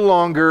no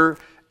longer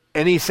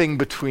anything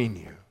between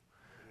you.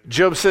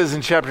 Job says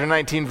in chapter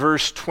 19,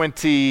 verse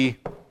 7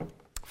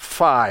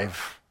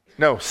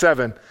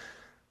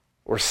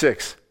 or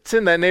 6. It's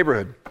in that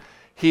neighborhood.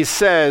 He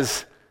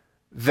says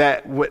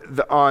that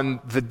on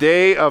the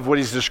day of what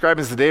he's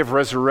describing as the day of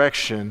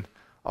resurrection,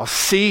 I'll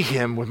see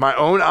him with my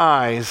own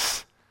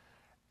eyes,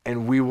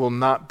 and we will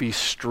not be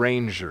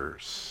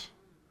strangers.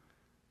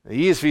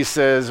 The ESV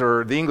says,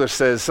 or the English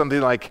says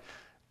something like,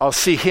 I'll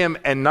see him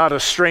and not a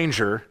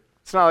stranger.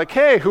 It's not like,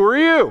 hey, who are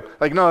you?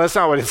 No, that's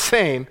not what it's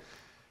saying.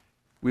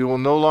 We will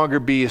no longer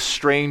be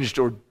estranged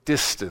or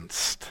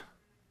distanced.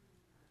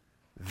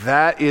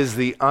 That is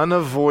the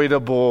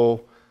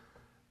unavoidable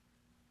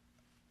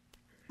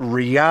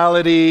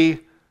reality,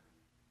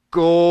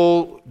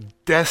 goal,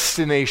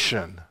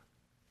 destination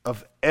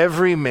of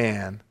every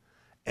man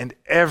and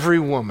every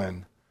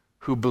woman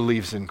who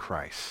believes in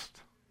Christ.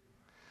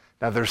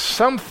 Now, there's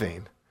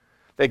something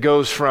that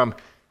goes from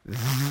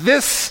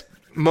this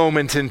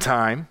moment in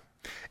time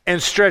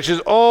and stretches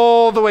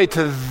all the way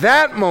to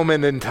that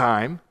moment in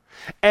time,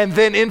 and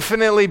then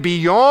infinitely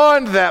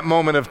beyond that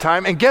moment of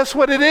time. And guess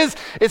what it is?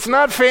 It's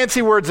not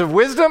fancy words of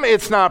wisdom.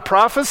 It's not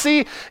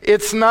prophecy.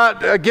 It's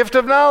not a gift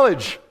of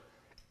knowledge.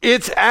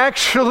 It's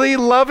actually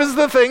love is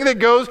the thing that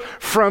goes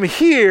from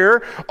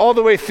here all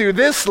the way through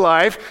this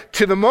life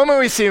to the moment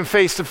we see him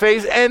face to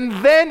face,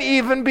 and then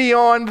even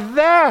beyond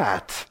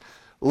that.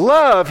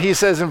 Love, he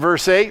says in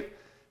verse 8,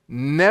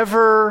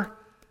 never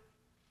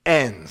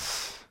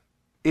ends.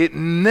 It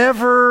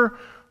never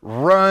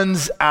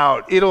runs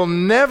out. It'll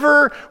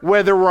never,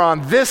 whether we're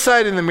on this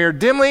side in the mirror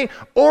dimly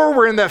or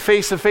we're in that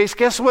face-to-face,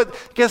 guess what?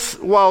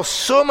 While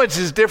so much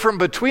is different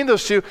between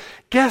those two,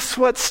 guess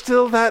what's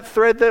still that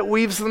thread that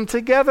weaves them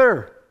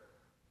together?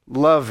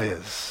 Love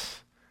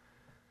is.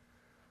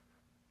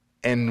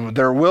 And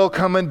there will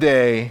come a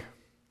day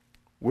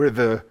where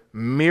the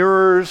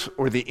mirrors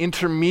or the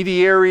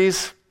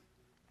intermediaries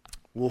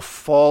will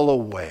fall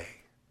away.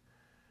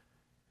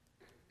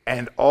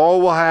 And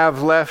all we'll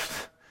have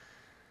left,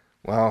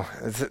 well,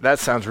 that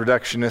sounds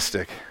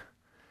reductionistic.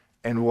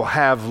 And we'll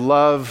have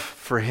love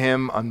for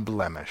him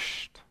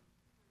unblemished.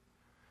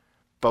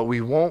 But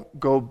we won't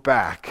go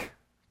back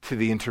to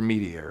the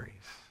intermediaries.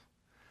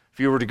 If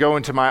you were to go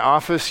into my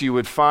office, you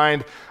would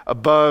find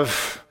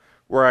above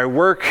where I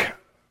work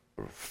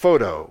a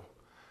photo.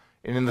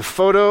 And in the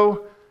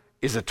photo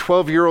is a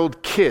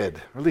 12-year-old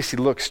kid, or at least he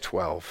looks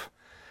 12.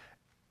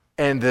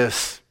 And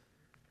this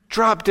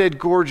drop-dead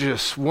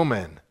gorgeous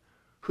woman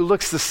who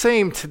looks the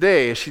same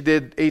today as she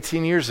did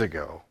 18 years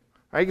ago.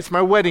 Right? It's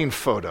my wedding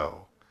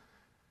photo.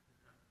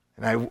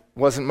 And I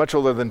wasn't much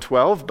older than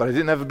 12, but I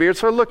didn't have a beard,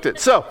 so I looked it.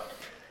 So,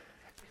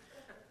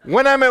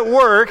 when I'm at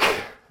work,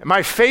 am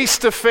I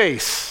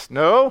face-to-face?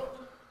 No.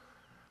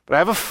 But I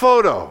have a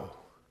photo.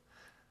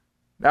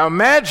 Now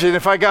imagine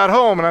if I got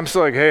home and I'm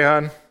still like, hey,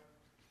 hon,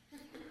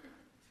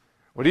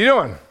 what are you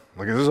doing?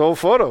 Look at this old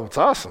photo. It's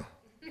awesome.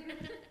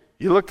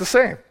 You look the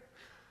same.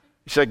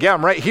 She's like, yeah,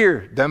 I'm right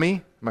here,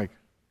 dummy. I'm like,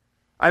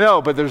 I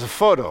know, but there's a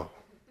photo.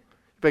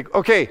 Like,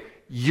 okay,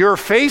 you're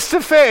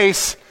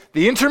face-to-face.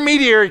 The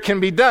intermediary can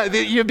be done.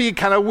 You'd be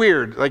kind of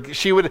weird. Like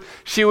she would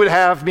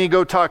have me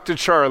go talk to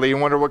Charlie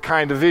and wonder what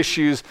kind of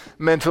issues,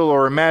 mental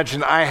or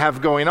imagined, I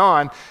have going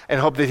on, and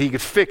hope that he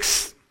could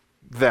fix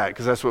that,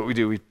 because that's what we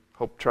do. We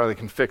hope Charlie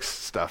can fix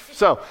stuff.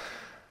 So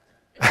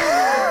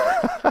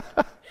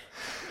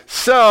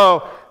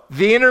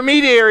the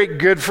intermediary,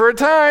 good for a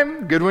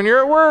time, good when you're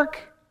at work,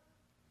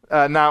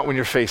 not when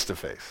you're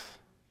face-to-face.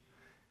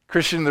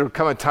 Christian, there will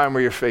come a time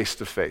where you're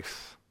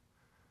face-to-face.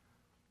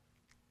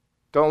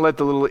 Don't let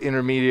the little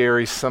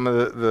intermediaries, some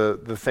of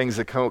the things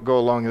that go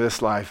along in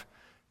this life,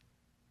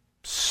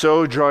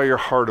 so draw your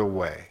heart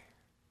away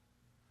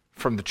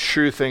from the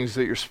true things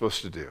that you're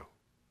supposed to do,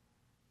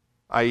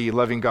 i.e.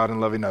 loving God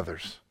and loving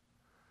others,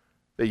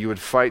 that you would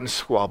fight and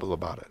squabble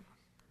about it.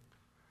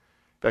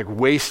 Like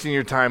wasting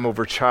your time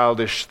over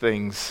childish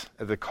things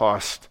at the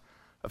cost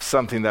of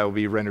something that will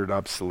be rendered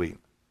obsolete.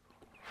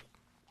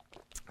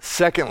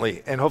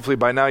 Secondly, and hopefully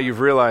by now you've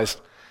realized,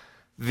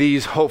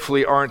 these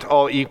hopefully aren't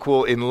all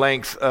equal in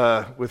length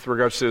with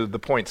regards to the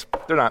points.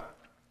 They're not.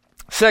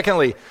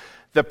 Secondly,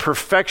 the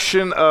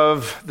perfection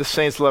of the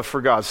saints' love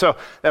for God. So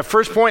that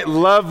first point,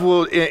 love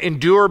will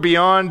endure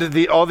beyond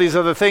all these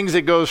other things.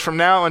 It goes from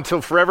now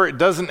until forever. It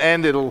doesn't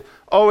end. It'll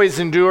always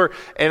endure.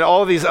 And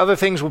all these other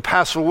things will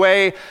pass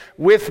away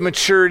with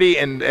maturity.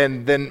 And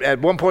then at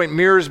one point,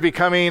 mirrors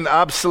becoming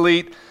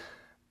obsolete.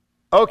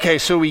 Okay,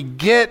 so we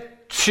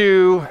get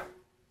to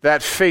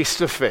that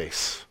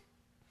face-to-face.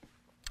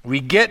 We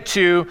get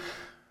to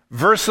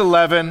verse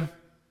 11,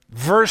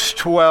 verse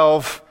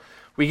 12.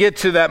 We get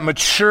to that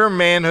mature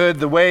manhood,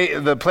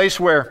 the place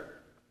where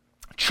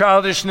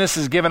childishness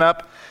is given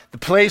up, the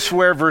place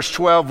where, verse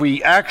 12,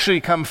 we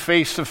actually come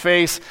face to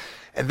face.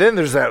 And then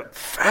there's that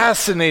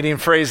fascinating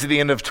phrase at the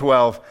end of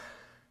 12,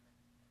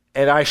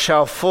 and I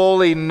shall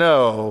fully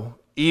know,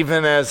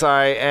 even as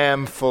I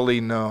am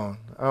fully known.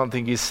 I don't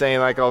think he's saying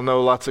like I'll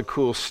know lots of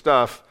cool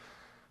stuff.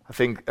 I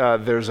think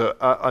there's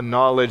a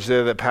knowledge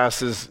there that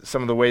passes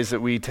some of the ways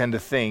that we tend to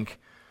think.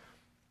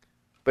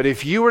 But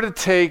if you were to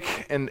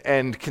take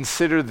and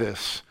consider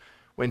this,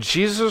 when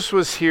Jesus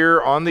was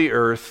here on the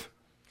earth,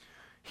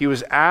 he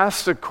was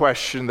asked a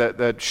question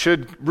that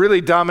should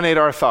really dominate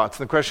our thoughts.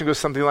 And the question goes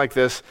something like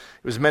this.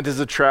 It was meant as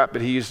a trap,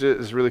 but he used it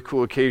as a really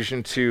cool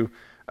occasion to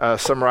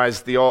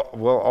summarize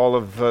all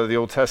of the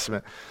Old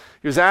Testament.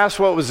 He was asked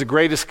what was the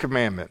greatest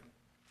commandment.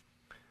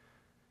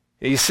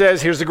 He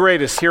says, here's the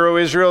greatest. Hear, O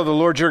Israel, the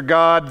Lord your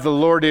God, the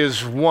Lord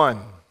is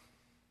one.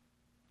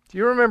 Do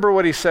you remember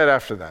what he said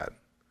after that?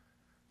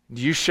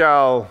 You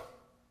shall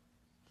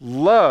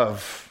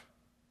love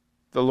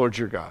the Lord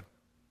your God.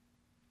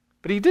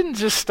 But he didn't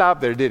just stop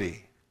there, did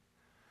he?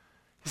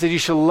 He said, you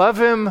shall love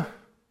him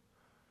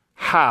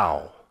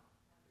how?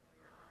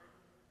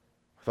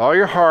 With all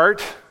your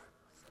heart,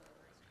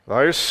 with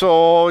all your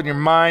soul, and your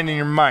mind, and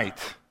your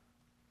might.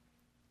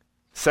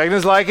 Second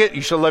is like it,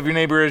 you shall love your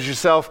neighbor as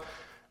yourself.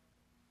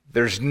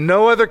 There's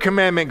no other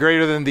commandment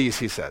greater than these,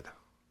 he said.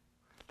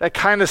 That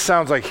kind of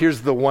sounds like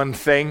here's the one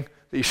thing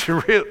that you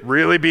should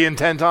really be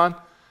intent on.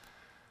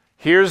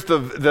 Here's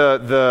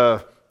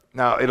the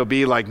now it'll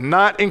be like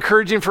not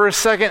encouraging for a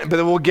second,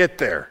 but we'll get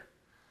there.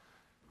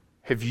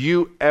 Have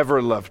you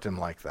ever loved him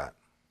like that?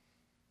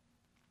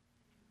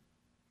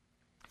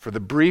 For the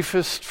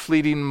briefest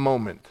fleeting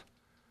moment,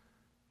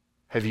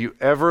 have you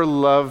ever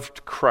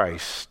loved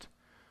Christ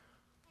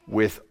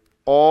with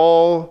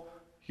all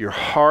your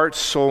heart,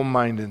 soul,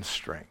 mind, and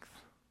strength?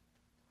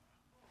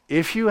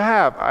 If you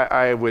have,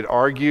 I would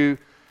argue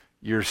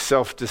you're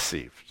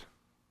self-deceived.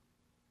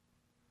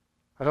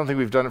 I don't think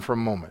we've done it for a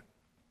moment.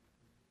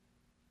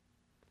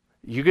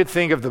 You could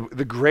think of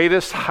the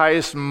greatest,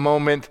 highest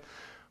moment,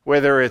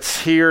 whether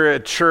it's here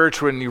at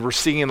church when you were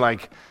singing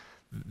like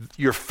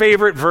your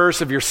favorite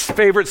verse of your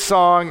favorite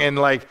song and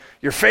like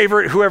your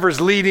favorite, whoever's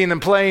leading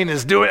and playing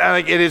is doing,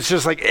 like it's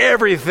just like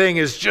everything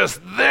is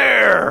just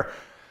there.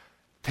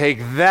 Take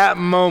that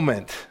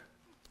moment,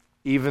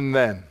 even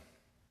then.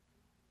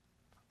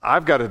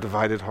 I've got a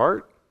divided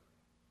heart.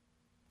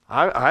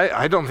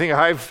 I don't think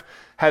I've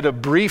had a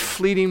brief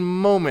fleeting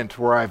moment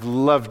where I've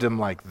loved him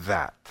like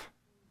that.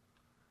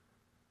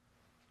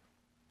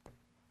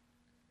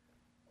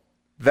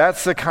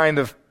 That's the kind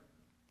of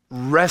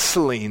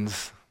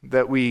wrestlings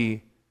that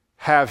we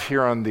have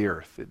here on the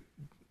earth,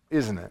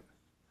 isn't it?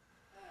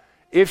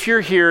 If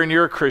you're here and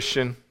you're a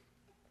Christian,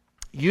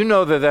 you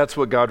know that that's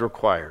what God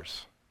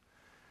requires.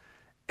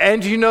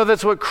 And you know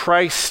that's what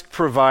Christ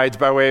provides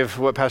by way of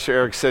what Pastor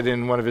Eric said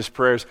in one of his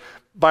prayers.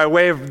 By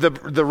way of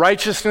the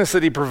righteousness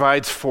that he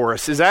provides for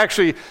us is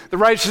actually the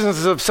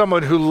righteousness of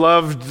someone who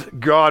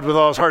loved God with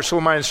all his heart, soul,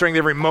 mind, and strength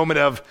every moment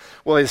of,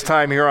 his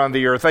time here on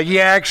the earth. Like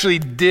he actually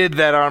did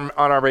that on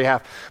our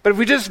behalf. But if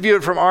we just view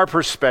it from our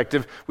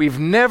perspective, we've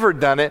never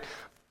done it.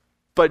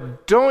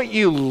 But don't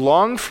you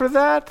long for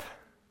that?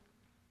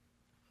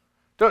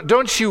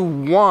 Don't you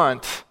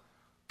want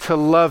to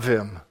love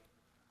him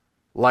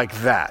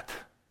like that?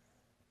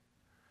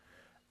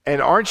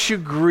 And aren't you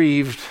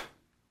grieved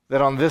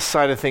that on this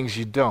side of things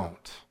you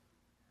don't?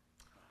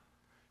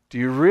 Do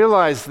you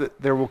realize that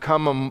there will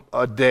come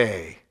a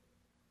day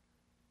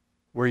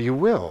where you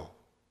will?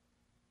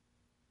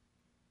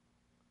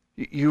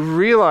 You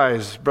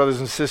realize, brothers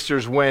and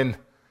sisters, when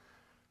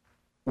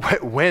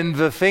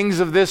the things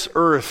of this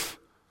earth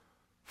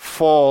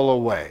fall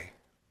away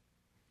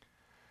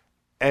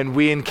and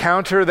we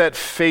encounter that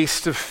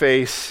face to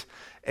face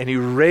and he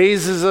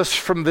raises us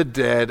from the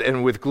dead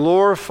and with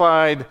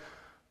glorified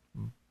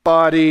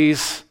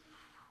bodies,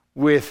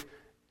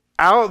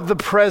 without the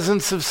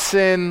presence of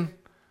sin,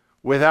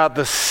 without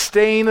the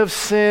stain of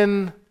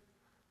sin,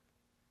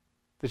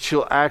 that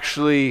you'll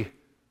actually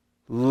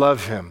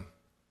love him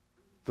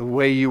the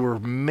way you were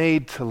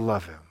made to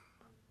love him.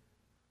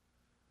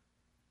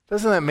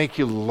 Doesn't that make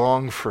you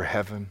long for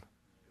heaven?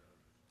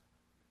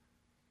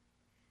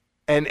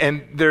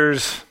 And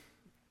there's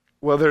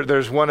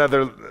one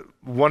other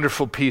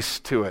wonderful piece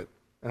to it.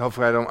 And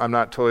hopefully I'm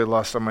not totally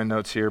lost on my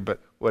notes here,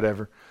 but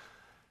whatever.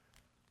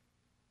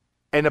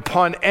 And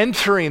upon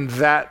entering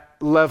that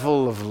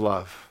level of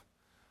love,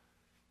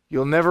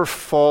 you'll never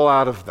fall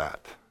out of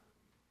that.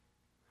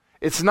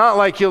 It's not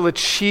like you'll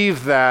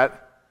achieve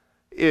that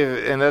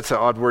and that's an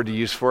odd word to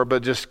use for it,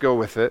 but just go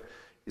with it.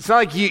 It's not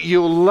like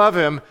you'll love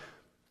him,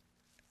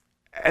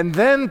 and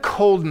then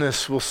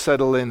coldness will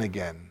settle in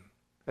again,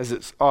 as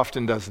it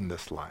often does in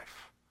this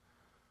life.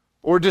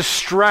 Or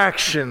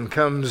distraction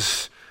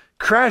comes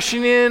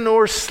crashing in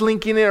or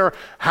slinking in, or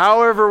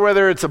however,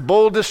 whether it's a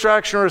bold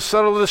distraction or a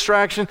subtle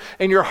distraction,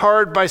 and your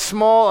heart by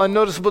small,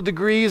 unnoticeable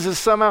degrees is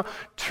somehow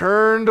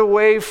turned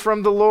away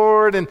from the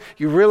Lord, and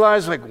you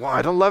realize, like, well,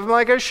 I don't love him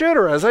like I should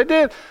or as I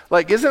did.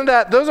 Like,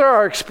 those are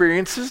our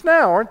experiences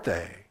now, aren't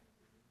they?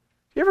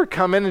 You ever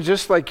come in and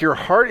just like your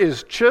heart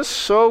is just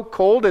so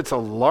cold, it's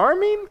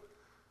alarming?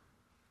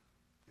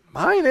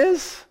 Mine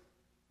is.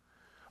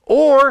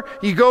 Or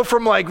you go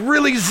from like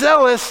really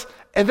zealous,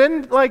 and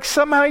then like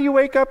somehow you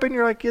wake up and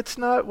you're like, it's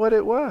not what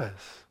it was.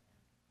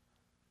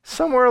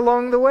 Somewhere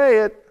along the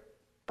way,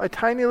 by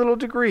tiny little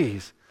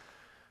degrees.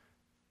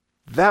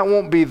 That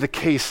won't be the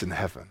case in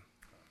heaven.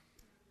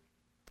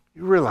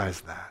 You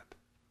realize that.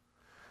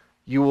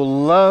 You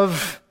will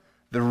love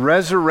the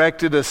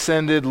resurrected,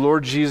 ascended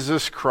Lord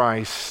Jesus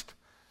Christ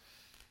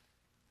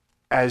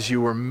as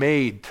you were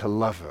made to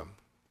love him.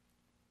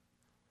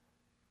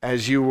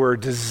 As you were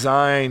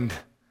designed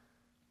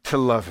to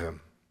love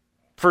him.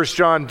 1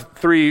 John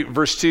 3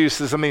 verse 2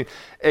 says something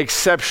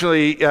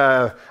exceptionally,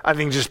 I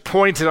think, just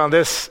pointed on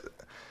this.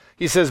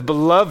 He says,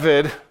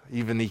 beloved,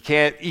 he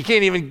can't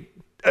even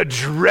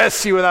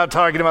address you without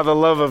talking about the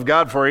love of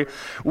God for you.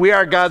 We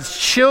are God's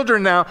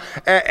children now,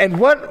 and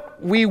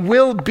what we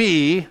will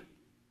be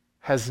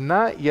has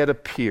not yet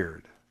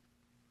appeared.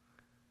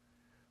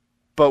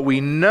 But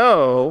we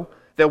know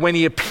that when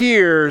he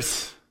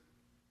appears,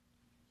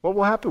 what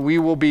will happen? We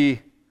will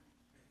be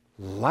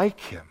like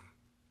him.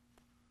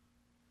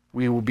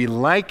 We will be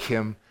like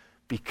him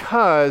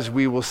because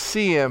we will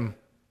see him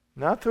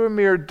not through a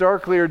mirror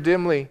darkly or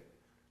dimly.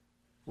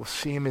 We'll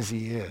see him as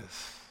he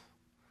is.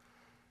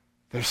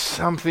 There's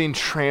something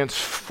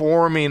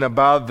transforming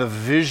about the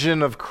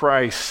vision of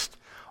Christ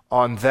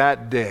on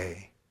that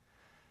day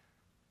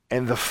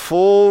and the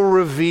full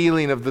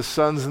revealing of the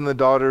sons and the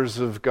daughters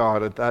of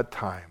God at that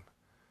time,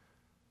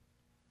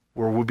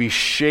 where we'll be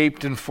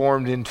shaped and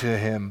formed into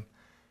him,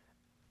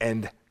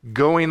 and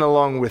going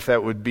along with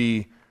that would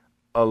be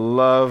a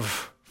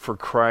love for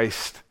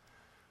Christ,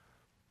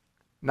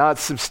 not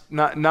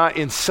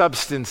in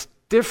substance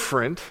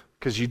different,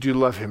 because you do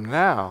love him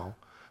now,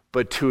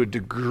 but to a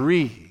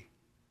degree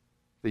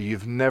that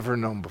you've never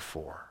known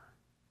before.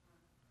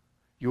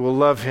 You will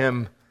love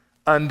him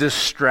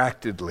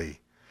undistractedly.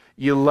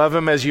 You love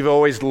him as you've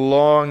always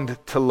longed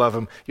to love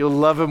him. You'll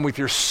love him with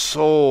your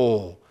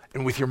soul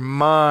and with your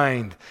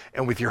mind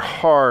and with your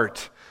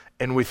heart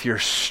and with your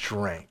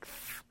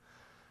strength.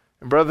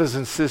 And brothers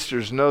and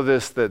sisters, know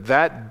this,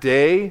 that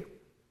day,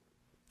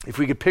 if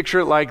we could picture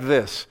it like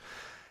this,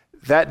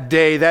 that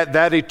day,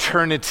 that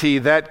eternity,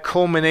 that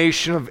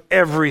culmination of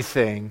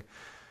everything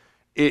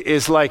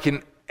is like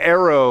an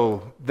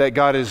arrow that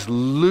God has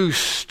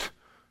loosed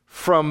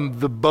from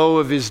the bow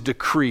of his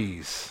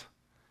decrees.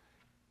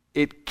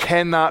 It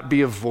cannot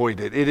be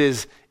avoided. It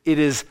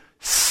is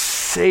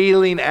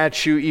sailing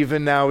at you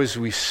even now as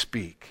we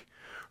speak,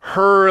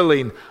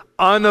 hurling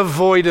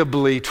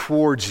unavoidably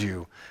towards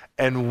you.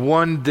 And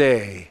one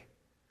day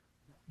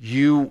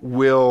you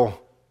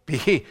will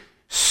be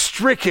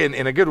stricken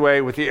in a good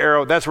way with the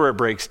arrow. That's where it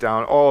breaks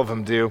down. All of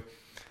them do.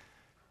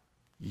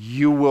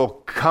 You will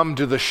come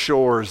to the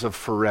shores of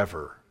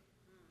forever.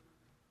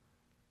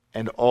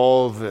 And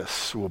all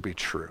this will be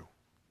true.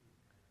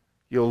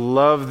 You'll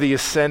love the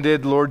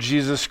ascended Lord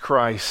Jesus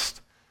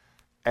Christ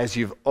as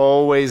you've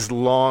always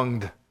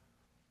longed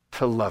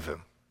to love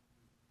him.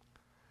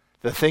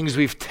 The things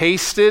we've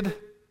tasted,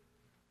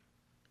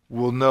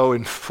 we'll know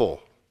in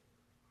full.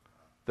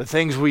 The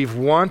things we've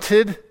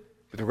wanted,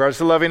 with regards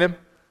to loving him,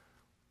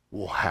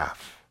 we'll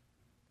have.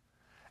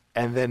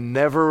 And then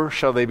never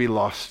shall they be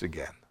lost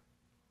again.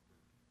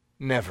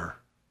 Never.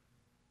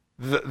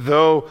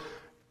 Though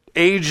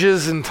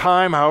ages and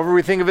time, however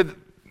we think of it,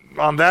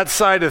 on that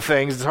side of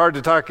things, it's hard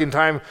to talk in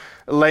time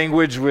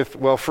language with,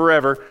 well,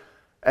 forever.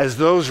 As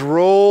those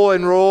roll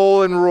and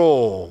roll and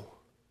roll,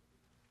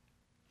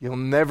 you'll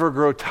never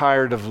grow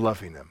tired of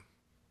loving him.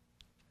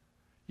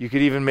 You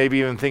could maybe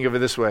even think of it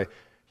this way.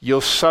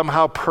 You'll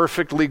somehow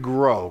perfectly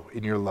grow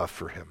in your love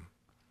for him.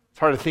 It's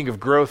hard to think of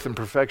growth and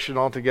perfection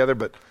altogether,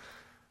 but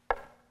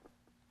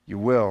you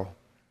will.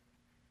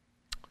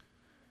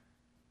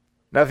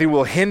 Nothing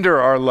will hinder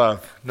our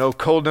love. No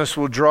coldness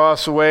will draw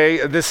us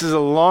away. This is a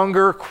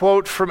longer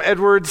quote from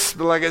Edwards,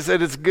 but like I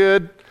said, it's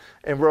good,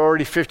 and we're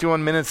already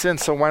 51 minutes in,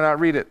 so why not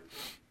read it?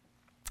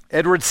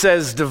 Edwards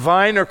says,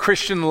 divine or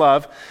Christian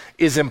love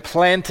is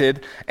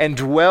implanted and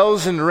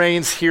dwells and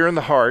reigns here in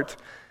the heart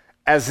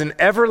as an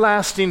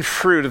everlasting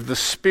fruit of the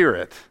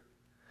Spirit,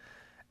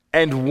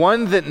 and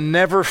one that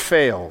never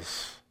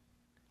fails.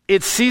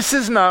 It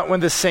ceases not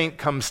when the saint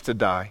comes to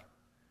die.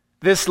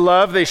 This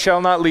love they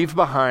shall not leave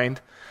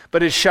behind,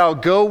 but it shall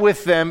go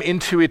with them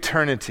into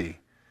eternity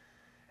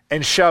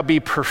and shall be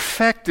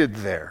perfected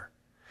there.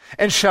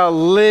 and shall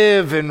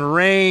live and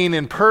reign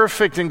in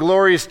perfect and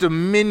glorious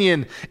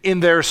dominion in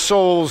their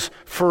souls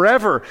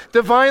forever.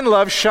 Divine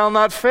love shall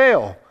not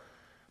fail,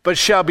 but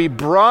shall be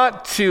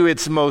brought to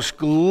its most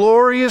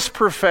glorious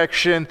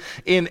perfection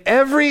in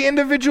every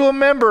individual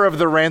member of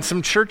the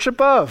ransomed church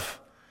above.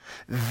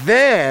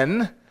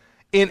 Then,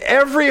 in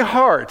every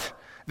heart,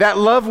 that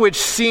love which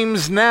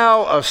seems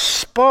now a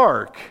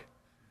spark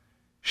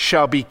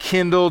shall be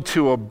kindled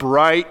to a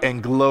bright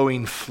and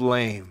glowing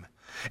flame.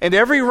 And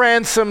every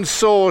ransomed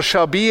soul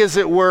shall be, as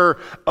it were,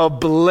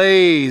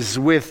 ablaze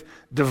with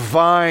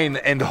divine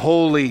and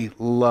holy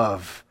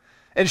love,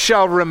 and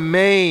shall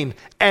remain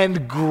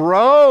and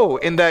grow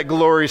in that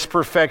glorious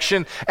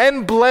perfection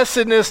and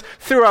blessedness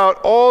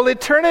throughout all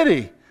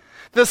eternity.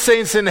 The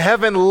saints in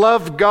heaven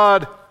love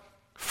God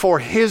for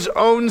his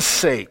own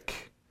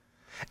sake,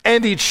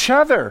 and each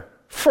other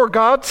for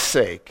God's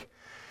sake,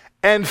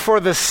 and for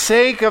the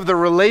sake of the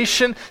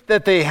relation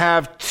that they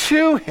have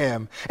to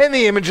him and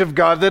the image of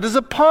God that is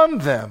upon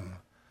them.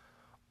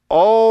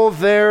 All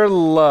their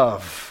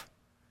love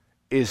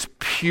is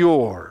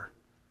pure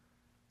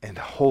and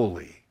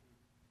holy.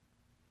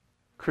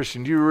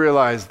 Christian, do you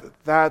realize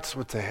that that's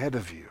what's ahead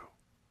of you?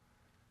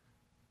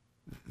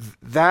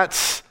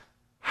 That's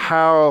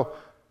how,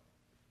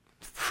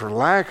 for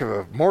lack of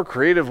a more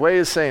creative way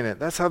of saying it,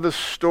 that's how the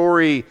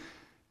story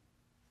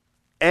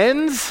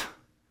ends?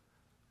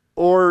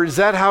 Or is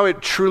that how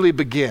it truly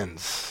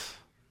begins?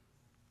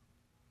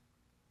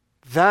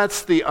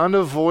 That's the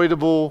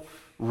unavoidable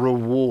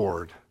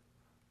reward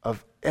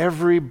of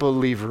every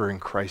believer in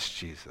Christ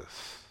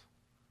Jesus.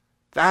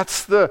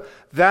 That's the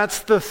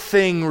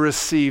thing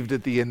received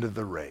at the end of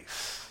the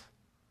race.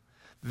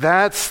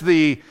 That's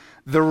the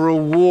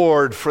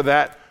reward for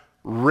that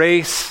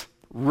race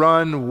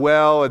run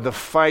well and the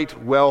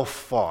fight well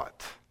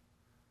fought.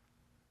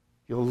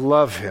 You'll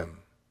love him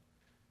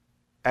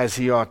as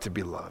he ought to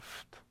be loved.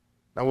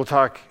 Now we'll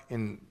talk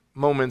in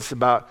moments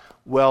about,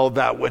 well,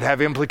 that would have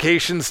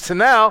implications to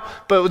now,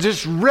 but we'll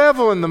just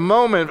revel in the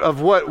moment of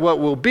what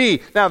will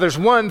be. Now there's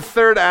one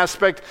third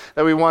aspect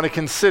that we want to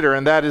consider,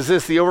 and that is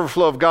this: the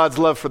overflow of God's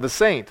love for the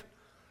saint.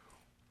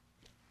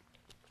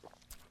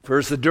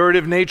 First, the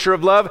durative nature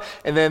of love,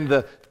 and then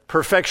the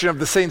perfection of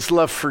the saint's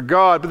love for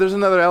God. But there's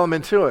another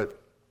element to it.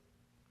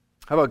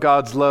 How about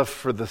God's love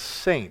for the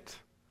saint?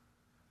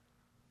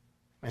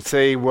 I'd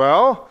say,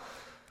 well,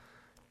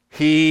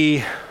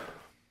 he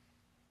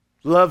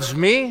loves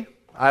me.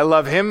 I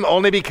love him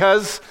only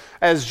because,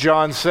 as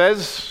John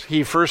says,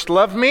 he first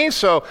loved me.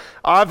 So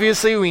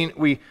obviously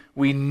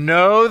we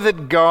know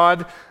that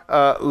God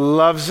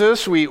loves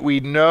us. We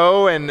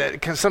know, and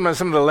some of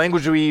the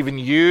language we even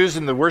use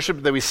in the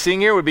worship that we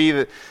sing here would be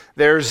that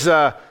there's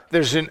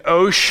an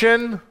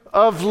ocean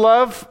of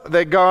love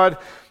that God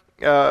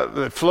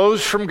that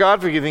flows from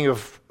God. We could think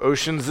of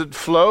oceans that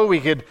flow. We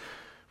could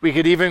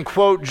even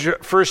quote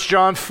 1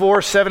 John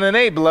 4, 7 and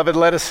 8. Beloved,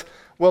 let us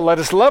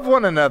love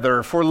one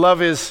another, for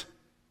love is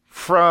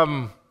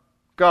from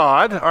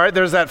God. All right,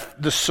 there's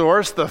the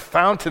source, the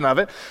fountain of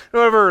it.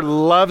 Whoever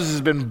loves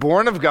has been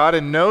born of God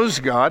and knows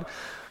God.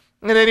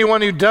 And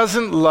anyone who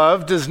doesn't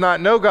love does not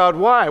know God.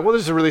 Why? Well,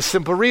 there's a really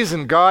simple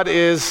reason. God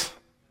is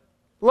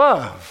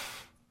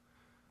love.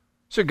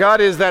 So God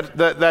is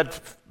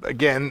that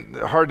again,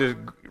 hard to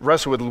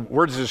wrestle with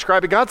words to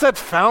describe it. God's that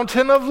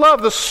fountain of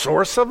love, the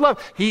source of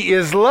love. He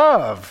is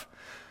love.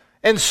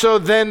 And so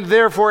then,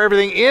 therefore,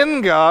 everything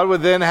in God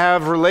would then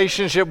have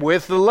relationship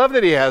with the love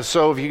that he has.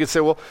 So if you could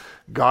say, well,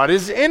 God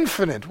is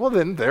infinite. Well,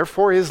 then,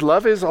 therefore, his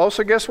love is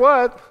also, guess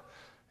what?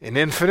 An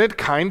infinite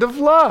kind of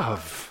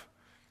love.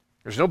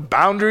 There's no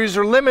boundaries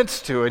or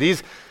limits to it.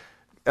 He's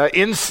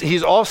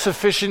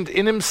all-sufficient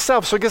in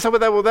himself. So I guess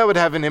that would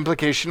have an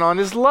implication on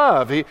his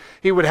love.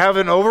 He would have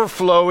an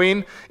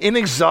overflowing,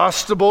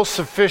 inexhaustible,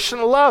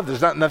 sufficient love.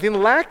 There's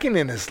nothing lacking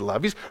in his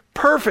love. He's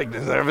perfect.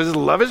 His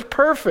love is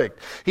perfect.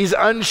 He's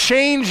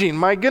unchanging.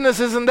 My goodness,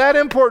 isn't that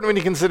important when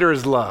you consider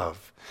his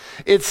love?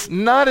 It's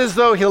not as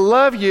though he'll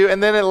love you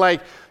and then at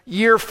like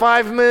year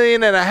 5.5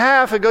 million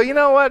he'll go, you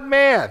know what,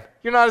 man,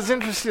 you're not as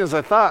interesting as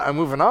I thought. I'm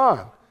moving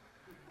on.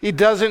 He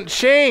doesn't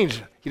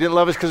change. He didn't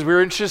love us because we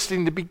were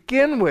interesting to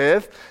begin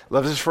with. He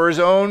loves us for his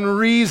own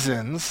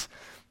reasons.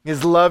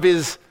 His love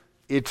is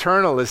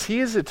eternal as he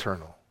is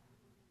eternal,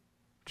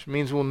 which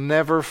means we'll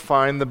never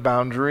find the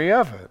boundary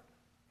of it.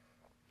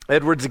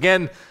 Edwards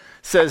again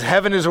says,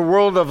 heaven is a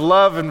world of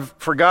love, and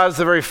for God is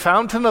the very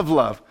fountain of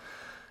love,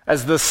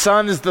 as the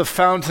sun is the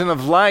fountain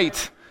of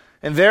light,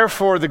 and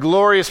therefore the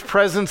glorious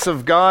presence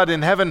of God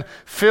in heaven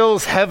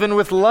fills heaven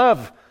with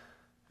love.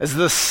 As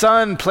the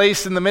sun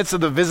placed in the midst of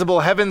the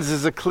visible heavens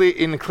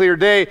in a clear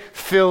day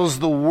fills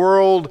the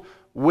world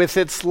with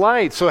its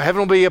light. So heaven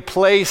will be a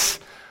place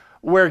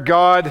where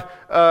God,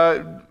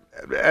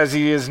 as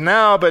he is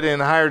now, but in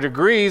higher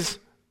degrees,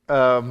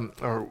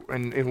 or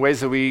in ways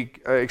that we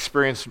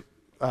experience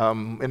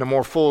in a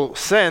more full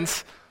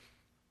sense,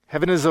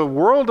 heaven is a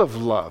world of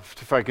love,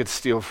 if I could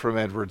steal from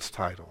Edwards'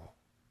 title.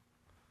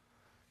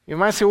 You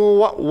might say,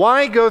 well,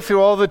 why go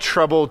through all the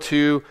trouble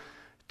to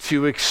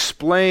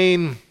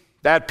explain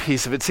That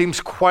piece of it seems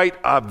quite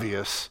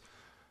obvious.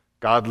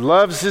 God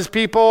loves his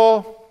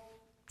people.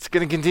 It's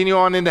going to continue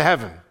on into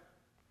heaven.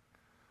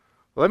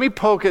 Let me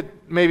poke at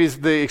maybe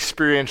the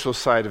experiential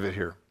side of it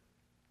here.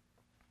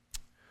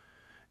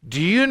 Do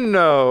you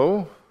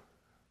know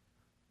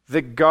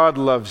that God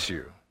loves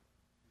you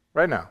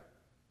right now?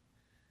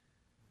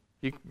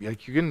 You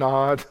can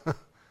nod.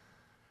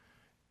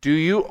 Do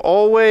you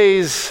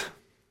always,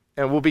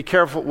 and we'll be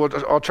careful,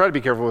 I'll try to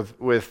be careful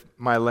with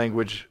my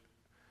language.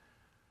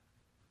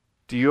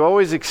 Do you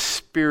always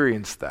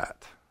experience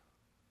that?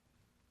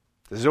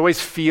 Does it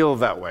always feel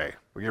that way?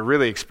 Where you're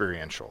really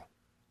experiential?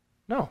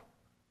 No.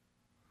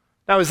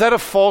 Now, is that a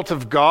fault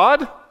of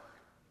God?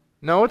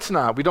 No, it's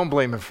not. We don't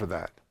blame him for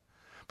that.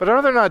 But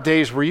are there not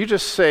days where you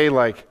just say,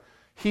 like,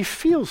 he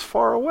feels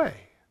far away?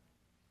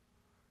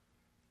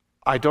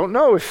 I don't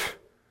know if,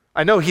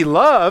 I know he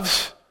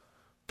loves,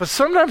 but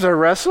sometimes I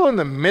wrestle in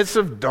the midst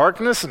of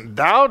darkness and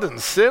doubt and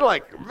sin,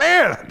 like,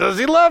 man, does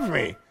he love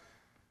me?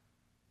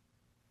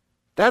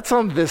 That's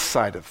on this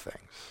side of things.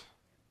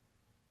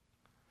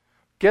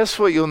 Guess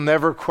what you'll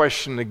never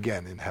question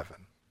again in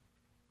heaven?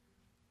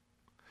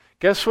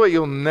 Guess what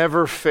you'll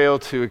never fail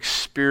to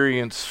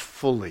experience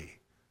fully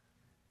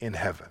in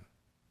heaven?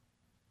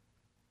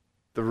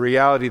 The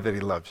reality that he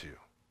loves you.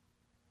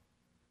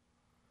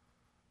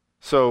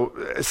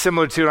 So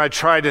similar to, and I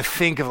try to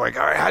think of like,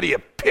 all right, how do you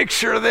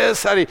picture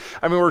this?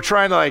 We're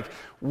trying to like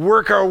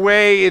work our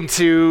way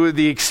into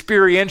the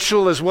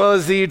experiential as well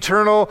as the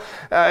eternal.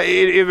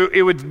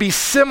 It would be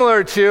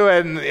similar to,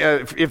 and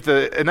if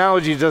the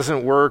analogy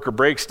doesn't work or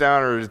breaks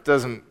down or it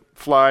doesn't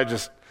fly,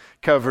 just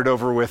cover it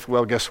over with,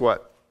 well, guess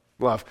what?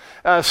 Love.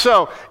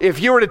 So if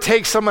you were to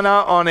take someone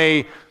out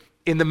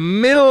in the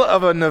middle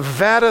of a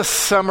Nevada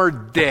summer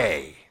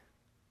day,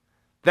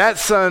 that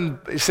sun,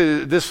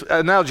 so this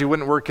analogy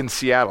wouldn't work in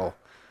Seattle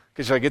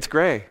because you're like, it's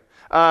gray.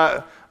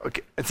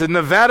 Okay, it's a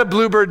Nevada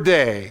bluebird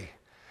day,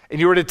 and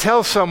you were to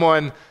tell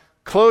someone,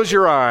 close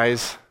your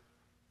eyes,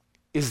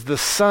 is the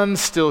sun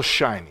still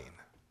shining?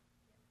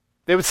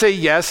 They would say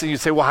yes, and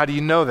you'd say, well, how do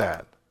you know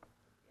that?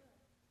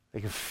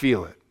 They can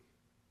feel it,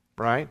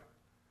 right?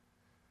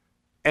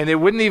 And it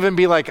wouldn't even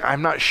be like,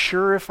 I'm not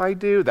sure if I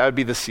do. That would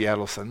be the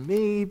Seattle sun.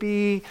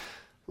 Maybe.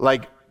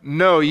 Like,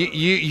 no,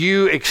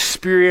 you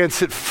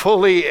experience it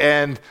fully,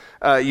 and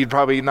you'd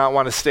probably not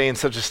want to stay in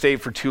such a state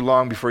for too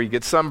long before you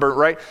get sunburnt,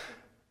 right?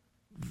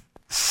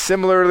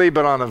 Similarly,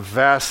 but on a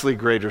vastly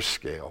greater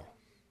scale,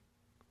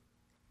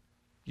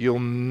 you'll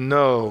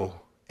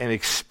know and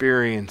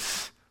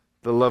experience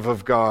the love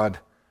of God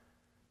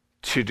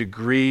to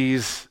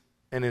degrees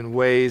and in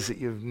ways that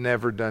you've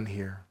never done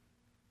here.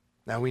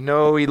 Now we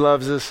know he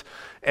loves us,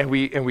 and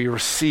we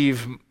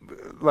receive,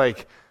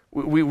 like,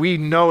 we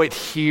know it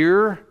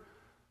here,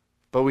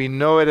 but we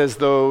know it as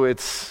though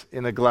it's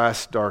in a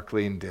glass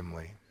darkly and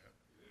dimly.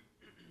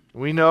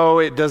 We know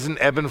it doesn't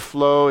ebb and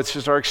flow. It's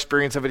just our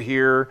experience of it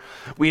here.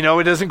 We know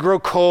it doesn't grow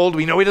cold.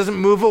 We know it doesn't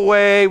move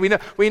away.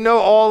 We know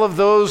all of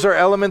those are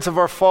elements of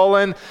our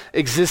fallen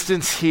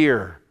existence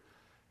here.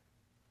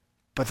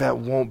 But that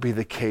won't be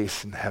the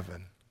case in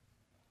heaven.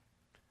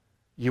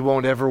 You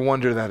won't ever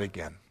wonder that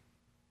again.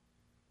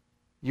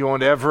 You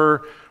won't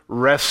ever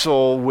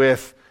wrestle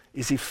with,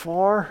 is he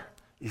far?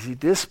 Is he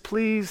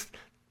displeased?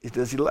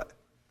 Does he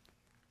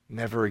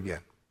Never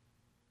again.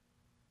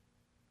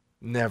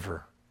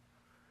 Never.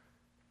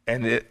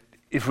 And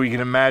if we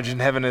can imagine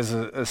heaven as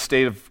a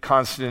state of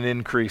constant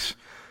increase,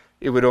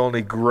 it would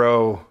only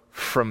grow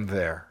from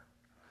there.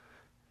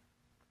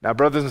 Now,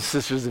 brothers and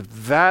sisters, if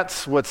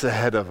that's what's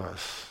ahead of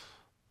us,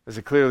 as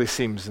it clearly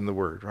seems in the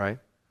Word, right?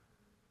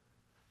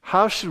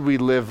 How should we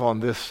live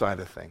on this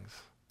side of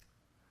things?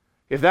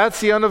 If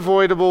that's the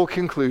unavoidable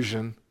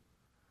conclusion,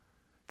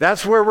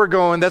 that's where we're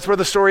going, that's where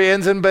the story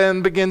ends and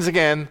then begins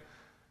again.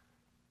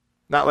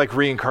 Not like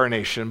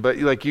reincarnation, but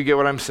like you get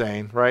what I'm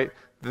saying, right?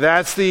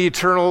 That's the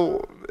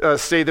eternal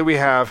state that we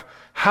have.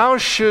 How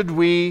should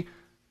we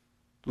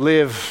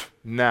live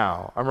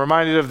now? I'm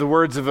reminded of the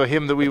words of a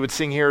hymn that we would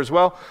sing here as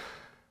well.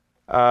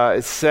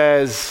 It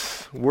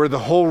says, were the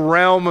whole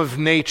realm of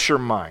nature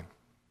mine.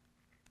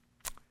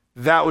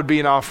 That would be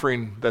an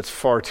offering that's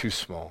far too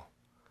small.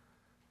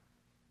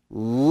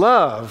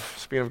 Love,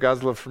 speaking of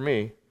God's love for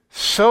me,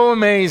 so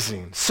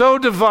amazing, so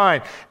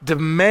divine,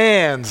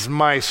 demands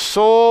my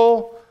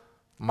soul,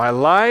 my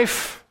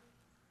life,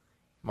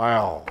 my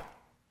all.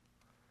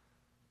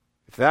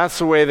 If that's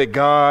the way that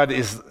God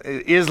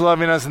is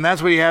loving us, and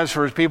that's what he has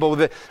for his people,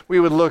 we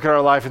would look at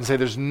our life and say,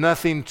 there's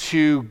nothing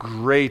too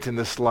great in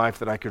this life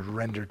that I could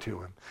render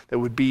to him that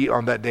would be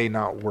on that day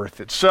not worth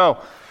it. So,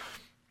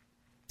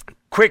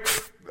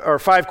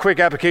 5 quick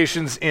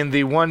applications in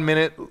the 1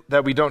 minute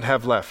that we don't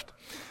have left.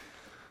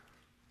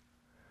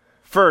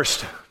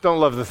 First, don't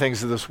love the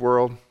things of this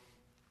world.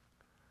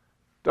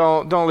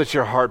 Don't let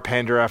your heart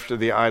pander after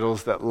the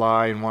idols that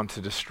lie and want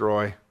to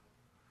destroy.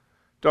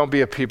 Don't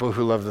be a people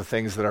who love the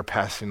things that are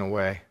passing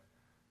away.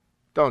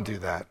 Don't do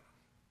that.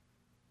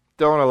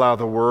 Don't allow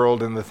the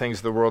world and the things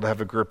of the world to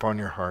have a grip on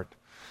your heart.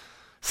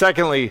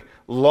 Secondly,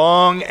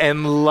 long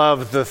and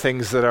love the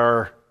things that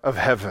are of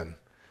heaven.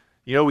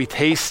 You know, we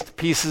taste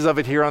pieces of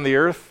it here on the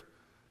earth,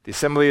 the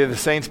assembly of the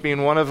saints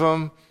being one of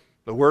them,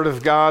 the word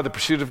of God, the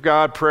pursuit of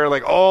God, prayer,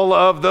 like all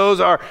of those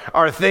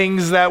are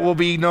things that will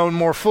be known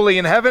more fully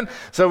in heaven,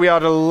 so we ought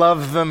to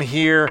love them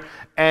here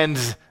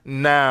and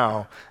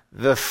now.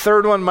 The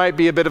third one might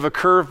be a bit of a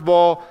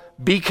curveball.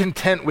 Be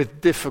content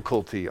with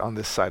difficulty on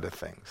this side of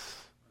things.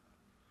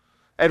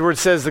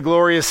 Edwards says the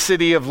glorious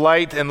city of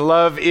light and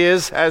love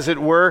is, as it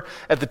were,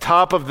 at the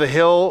top of the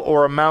hill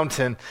or a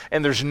mountain,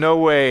 and there's no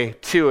way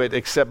to it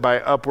except by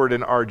upward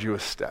and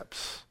arduous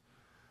steps.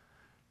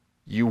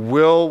 You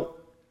will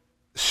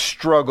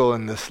struggle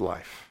in this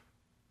life.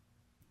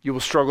 You will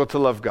struggle to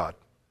love God.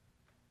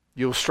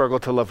 You will struggle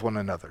to love one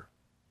another.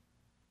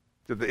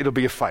 It'll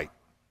be a fight.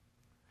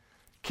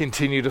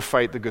 Continue to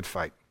fight the good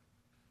fight.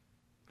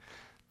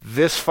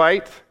 This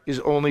fight is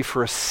only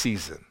for a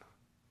season.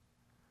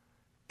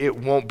 It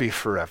won't be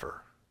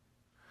forever.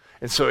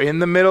 And so in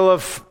the middle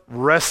of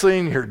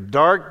wrestling your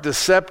dark,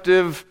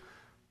 deceptive,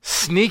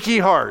 sneaky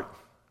heart,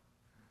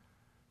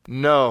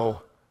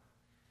 know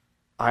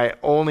I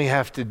only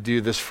have to do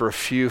this for a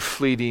few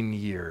fleeting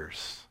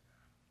years,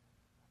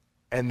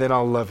 and then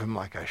I'll love him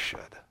like I should.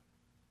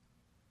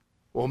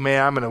 Well,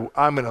 man,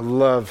 I'm gonna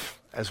love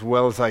as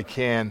well as I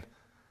can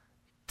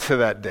to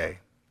that day.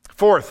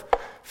 Fourth,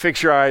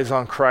 fix your eyes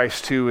on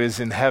Christ, who is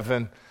in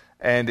heaven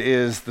and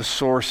is the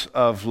source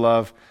of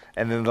love.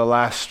 And then the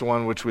last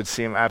one, which would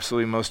seem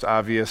absolutely most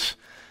obvious,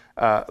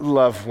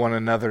 love one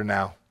another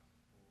now.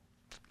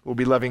 We'll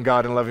be loving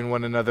God and loving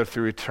one another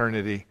through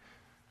eternity.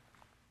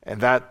 And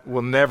that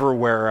will never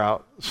wear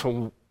out.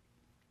 So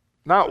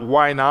not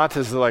why not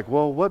is like,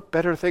 well, what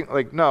better thing?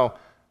 Like, no,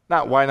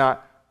 not why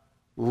not.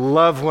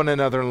 Love one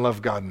another and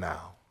love God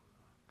now.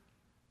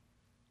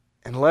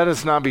 And let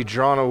us not be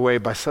drawn away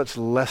by such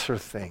lesser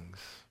things.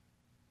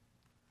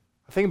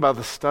 I think about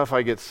the stuff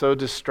I get so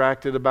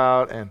distracted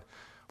about and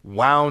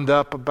wound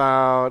up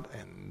about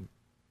and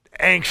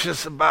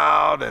anxious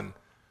about, and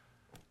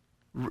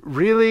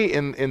really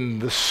in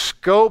the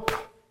scope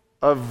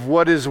of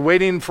what is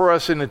waiting for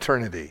us in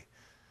eternity,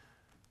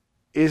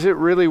 is it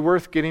really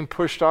worth getting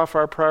pushed off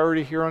our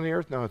priority here on the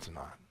earth? No, it's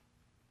not.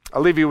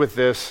 I'll leave you with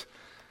this.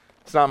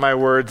 It's not my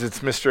words, it's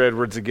Mr.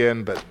 Edwards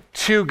again, but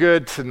too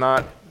good to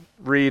not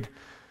read.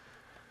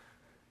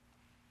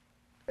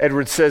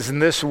 Edwards says, in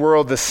this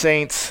world the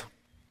saints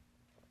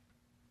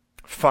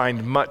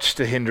find much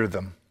to hinder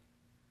them.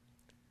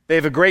 They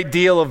have a great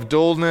deal of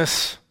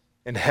dullness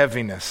and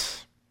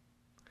heaviness.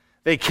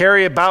 They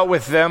carry about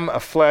with them a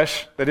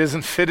flesh that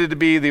isn't fitted to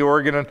be the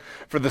organ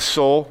for the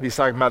soul. He's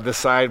talking about the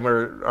side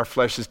where our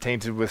flesh is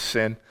tainted with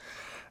sin.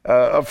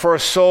 For a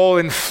soul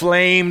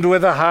inflamed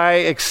with a high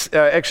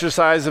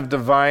exercise of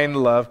divine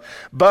love,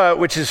 but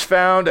which has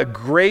found a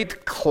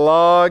great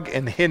clog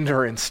and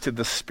hindrance to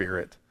the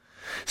spirit,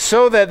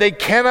 so that they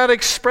cannot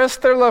express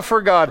their love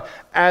for God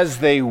as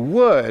they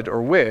would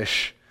or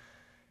wish,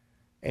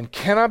 and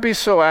cannot be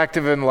so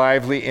active and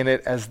lively in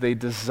it as they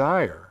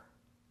desire.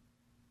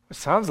 It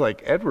sounds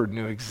like Edward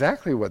knew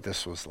exactly what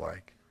this was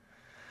like.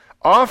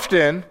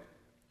 Often,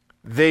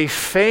 they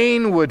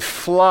fain would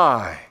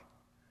fly,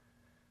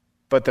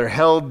 but they're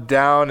held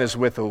down as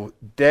with a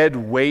dead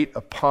weight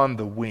upon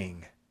the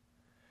wing.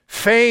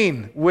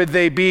 Fain would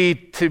they be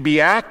to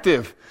be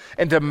active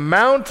and to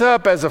mount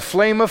up as a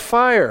flame of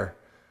fire,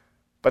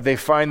 but they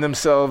find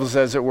themselves,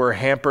 as it were,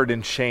 hampered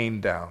and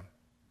chained down,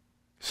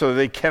 so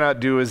they cannot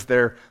do as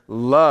their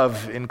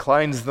love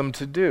inclines them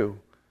to do.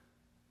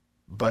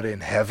 But in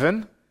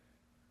heaven,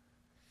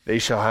 they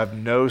shall have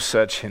no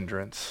such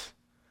hindrance.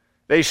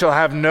 They shall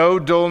have no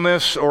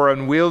dullness or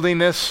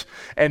unwieldiness,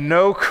 and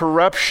no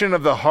corruption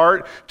of the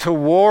heart to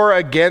war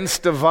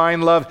against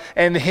divine love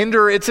and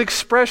hinder its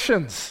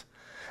expressions.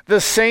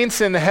 The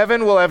saints in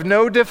heaven will have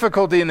no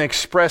difficulty in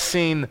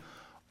expressing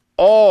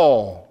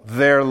all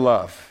their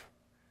love.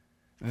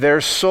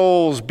 Their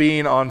souls,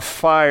 being on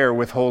fire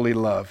with holy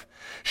love,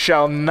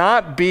 shall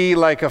not be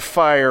like a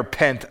fire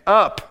pent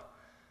up,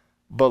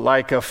 but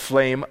like a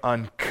flame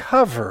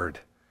uncovered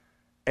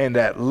and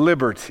at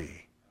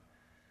liberty.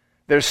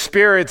 Their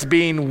spirits,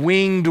 being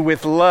winged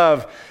with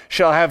love,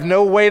 shall have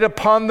no weight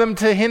upon them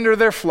to hinder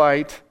their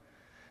flight.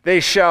 They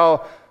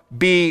shall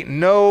be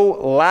no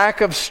lack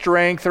of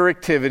strength or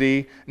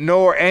activity,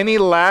 nor any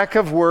lack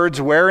of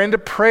words wherein to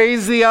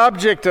praise the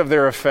object of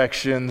their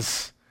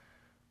affections.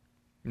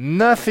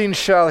 Nothing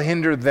shall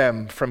hinder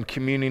them from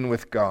communing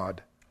with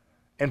God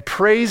and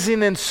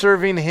praising and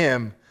serving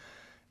Him,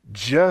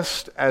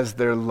 just as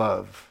their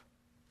love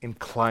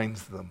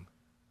inclines them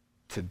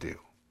to do.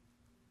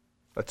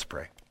 Let's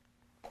pray.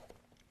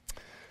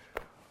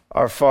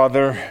 Our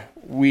Father,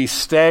 we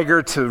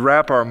stagger to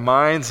wrap our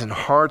minds and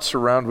hearts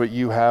around what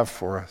you have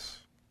for us.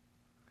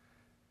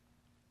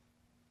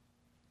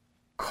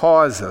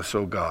 Cause us,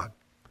 O God,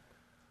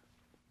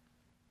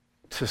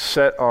 to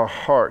set our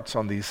hearts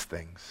on these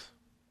things.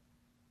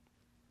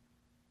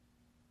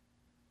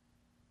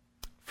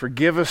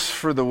 Forgive us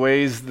for the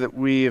ways that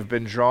we have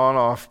been drawn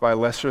off by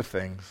lesser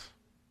things,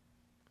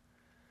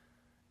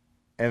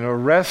 and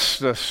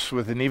arrest us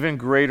with an even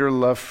greater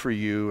love for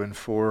you and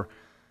for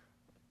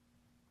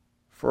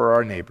for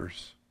our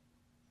neighbors.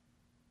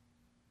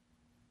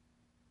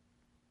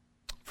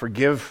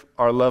 Forgive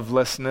our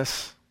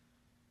lovelessness.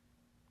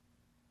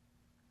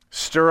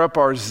 Stir up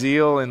our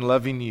zeal in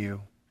loving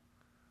you.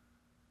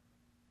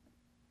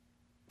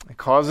 And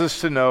cause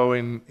us to know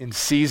in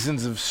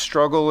seasons of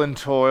struggle and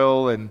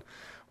toil and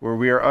where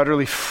we are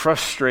utterly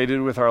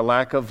frustrated with our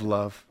lack of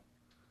love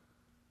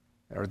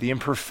or the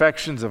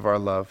imperfections of our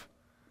love,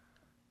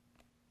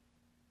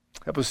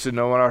 help us to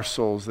know in our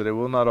souls that it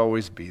will not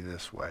always be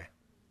this way.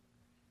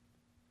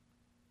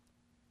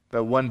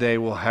 That one day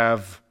we'll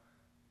have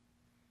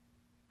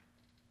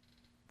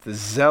the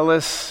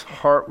zealous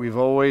heart we've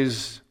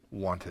always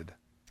wanted,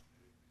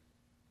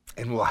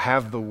 and we'll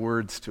have the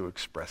words to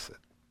express it.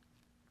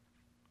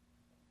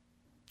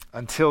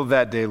 Until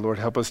that day, Lord,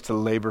 help us to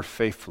labor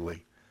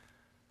faithfully,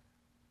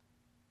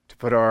 to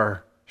put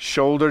our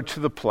shoulder to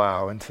the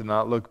plow and to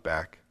not look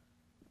back,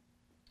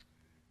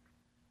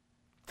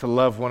 to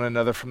love one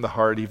another from the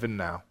heart even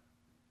now,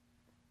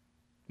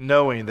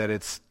 knowing that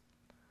it's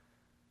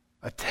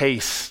a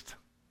taste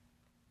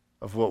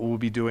of what we'll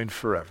be doing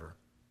forever.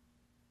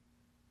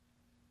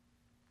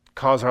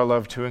 Cause our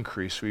love to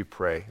increase, we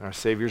pray. In our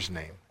Savior's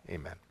name,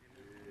 amen.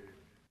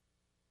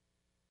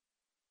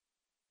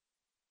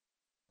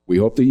 We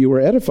hope that you were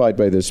edified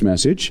by this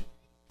message.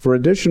 For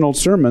additional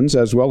sermons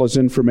as well as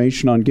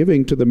information on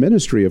giving to the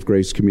ministry of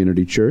Grace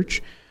Community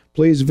Church,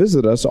 please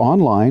visit us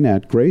online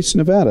at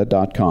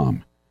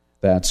gracenevada.com.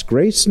 That's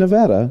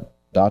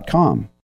gracenevada.com.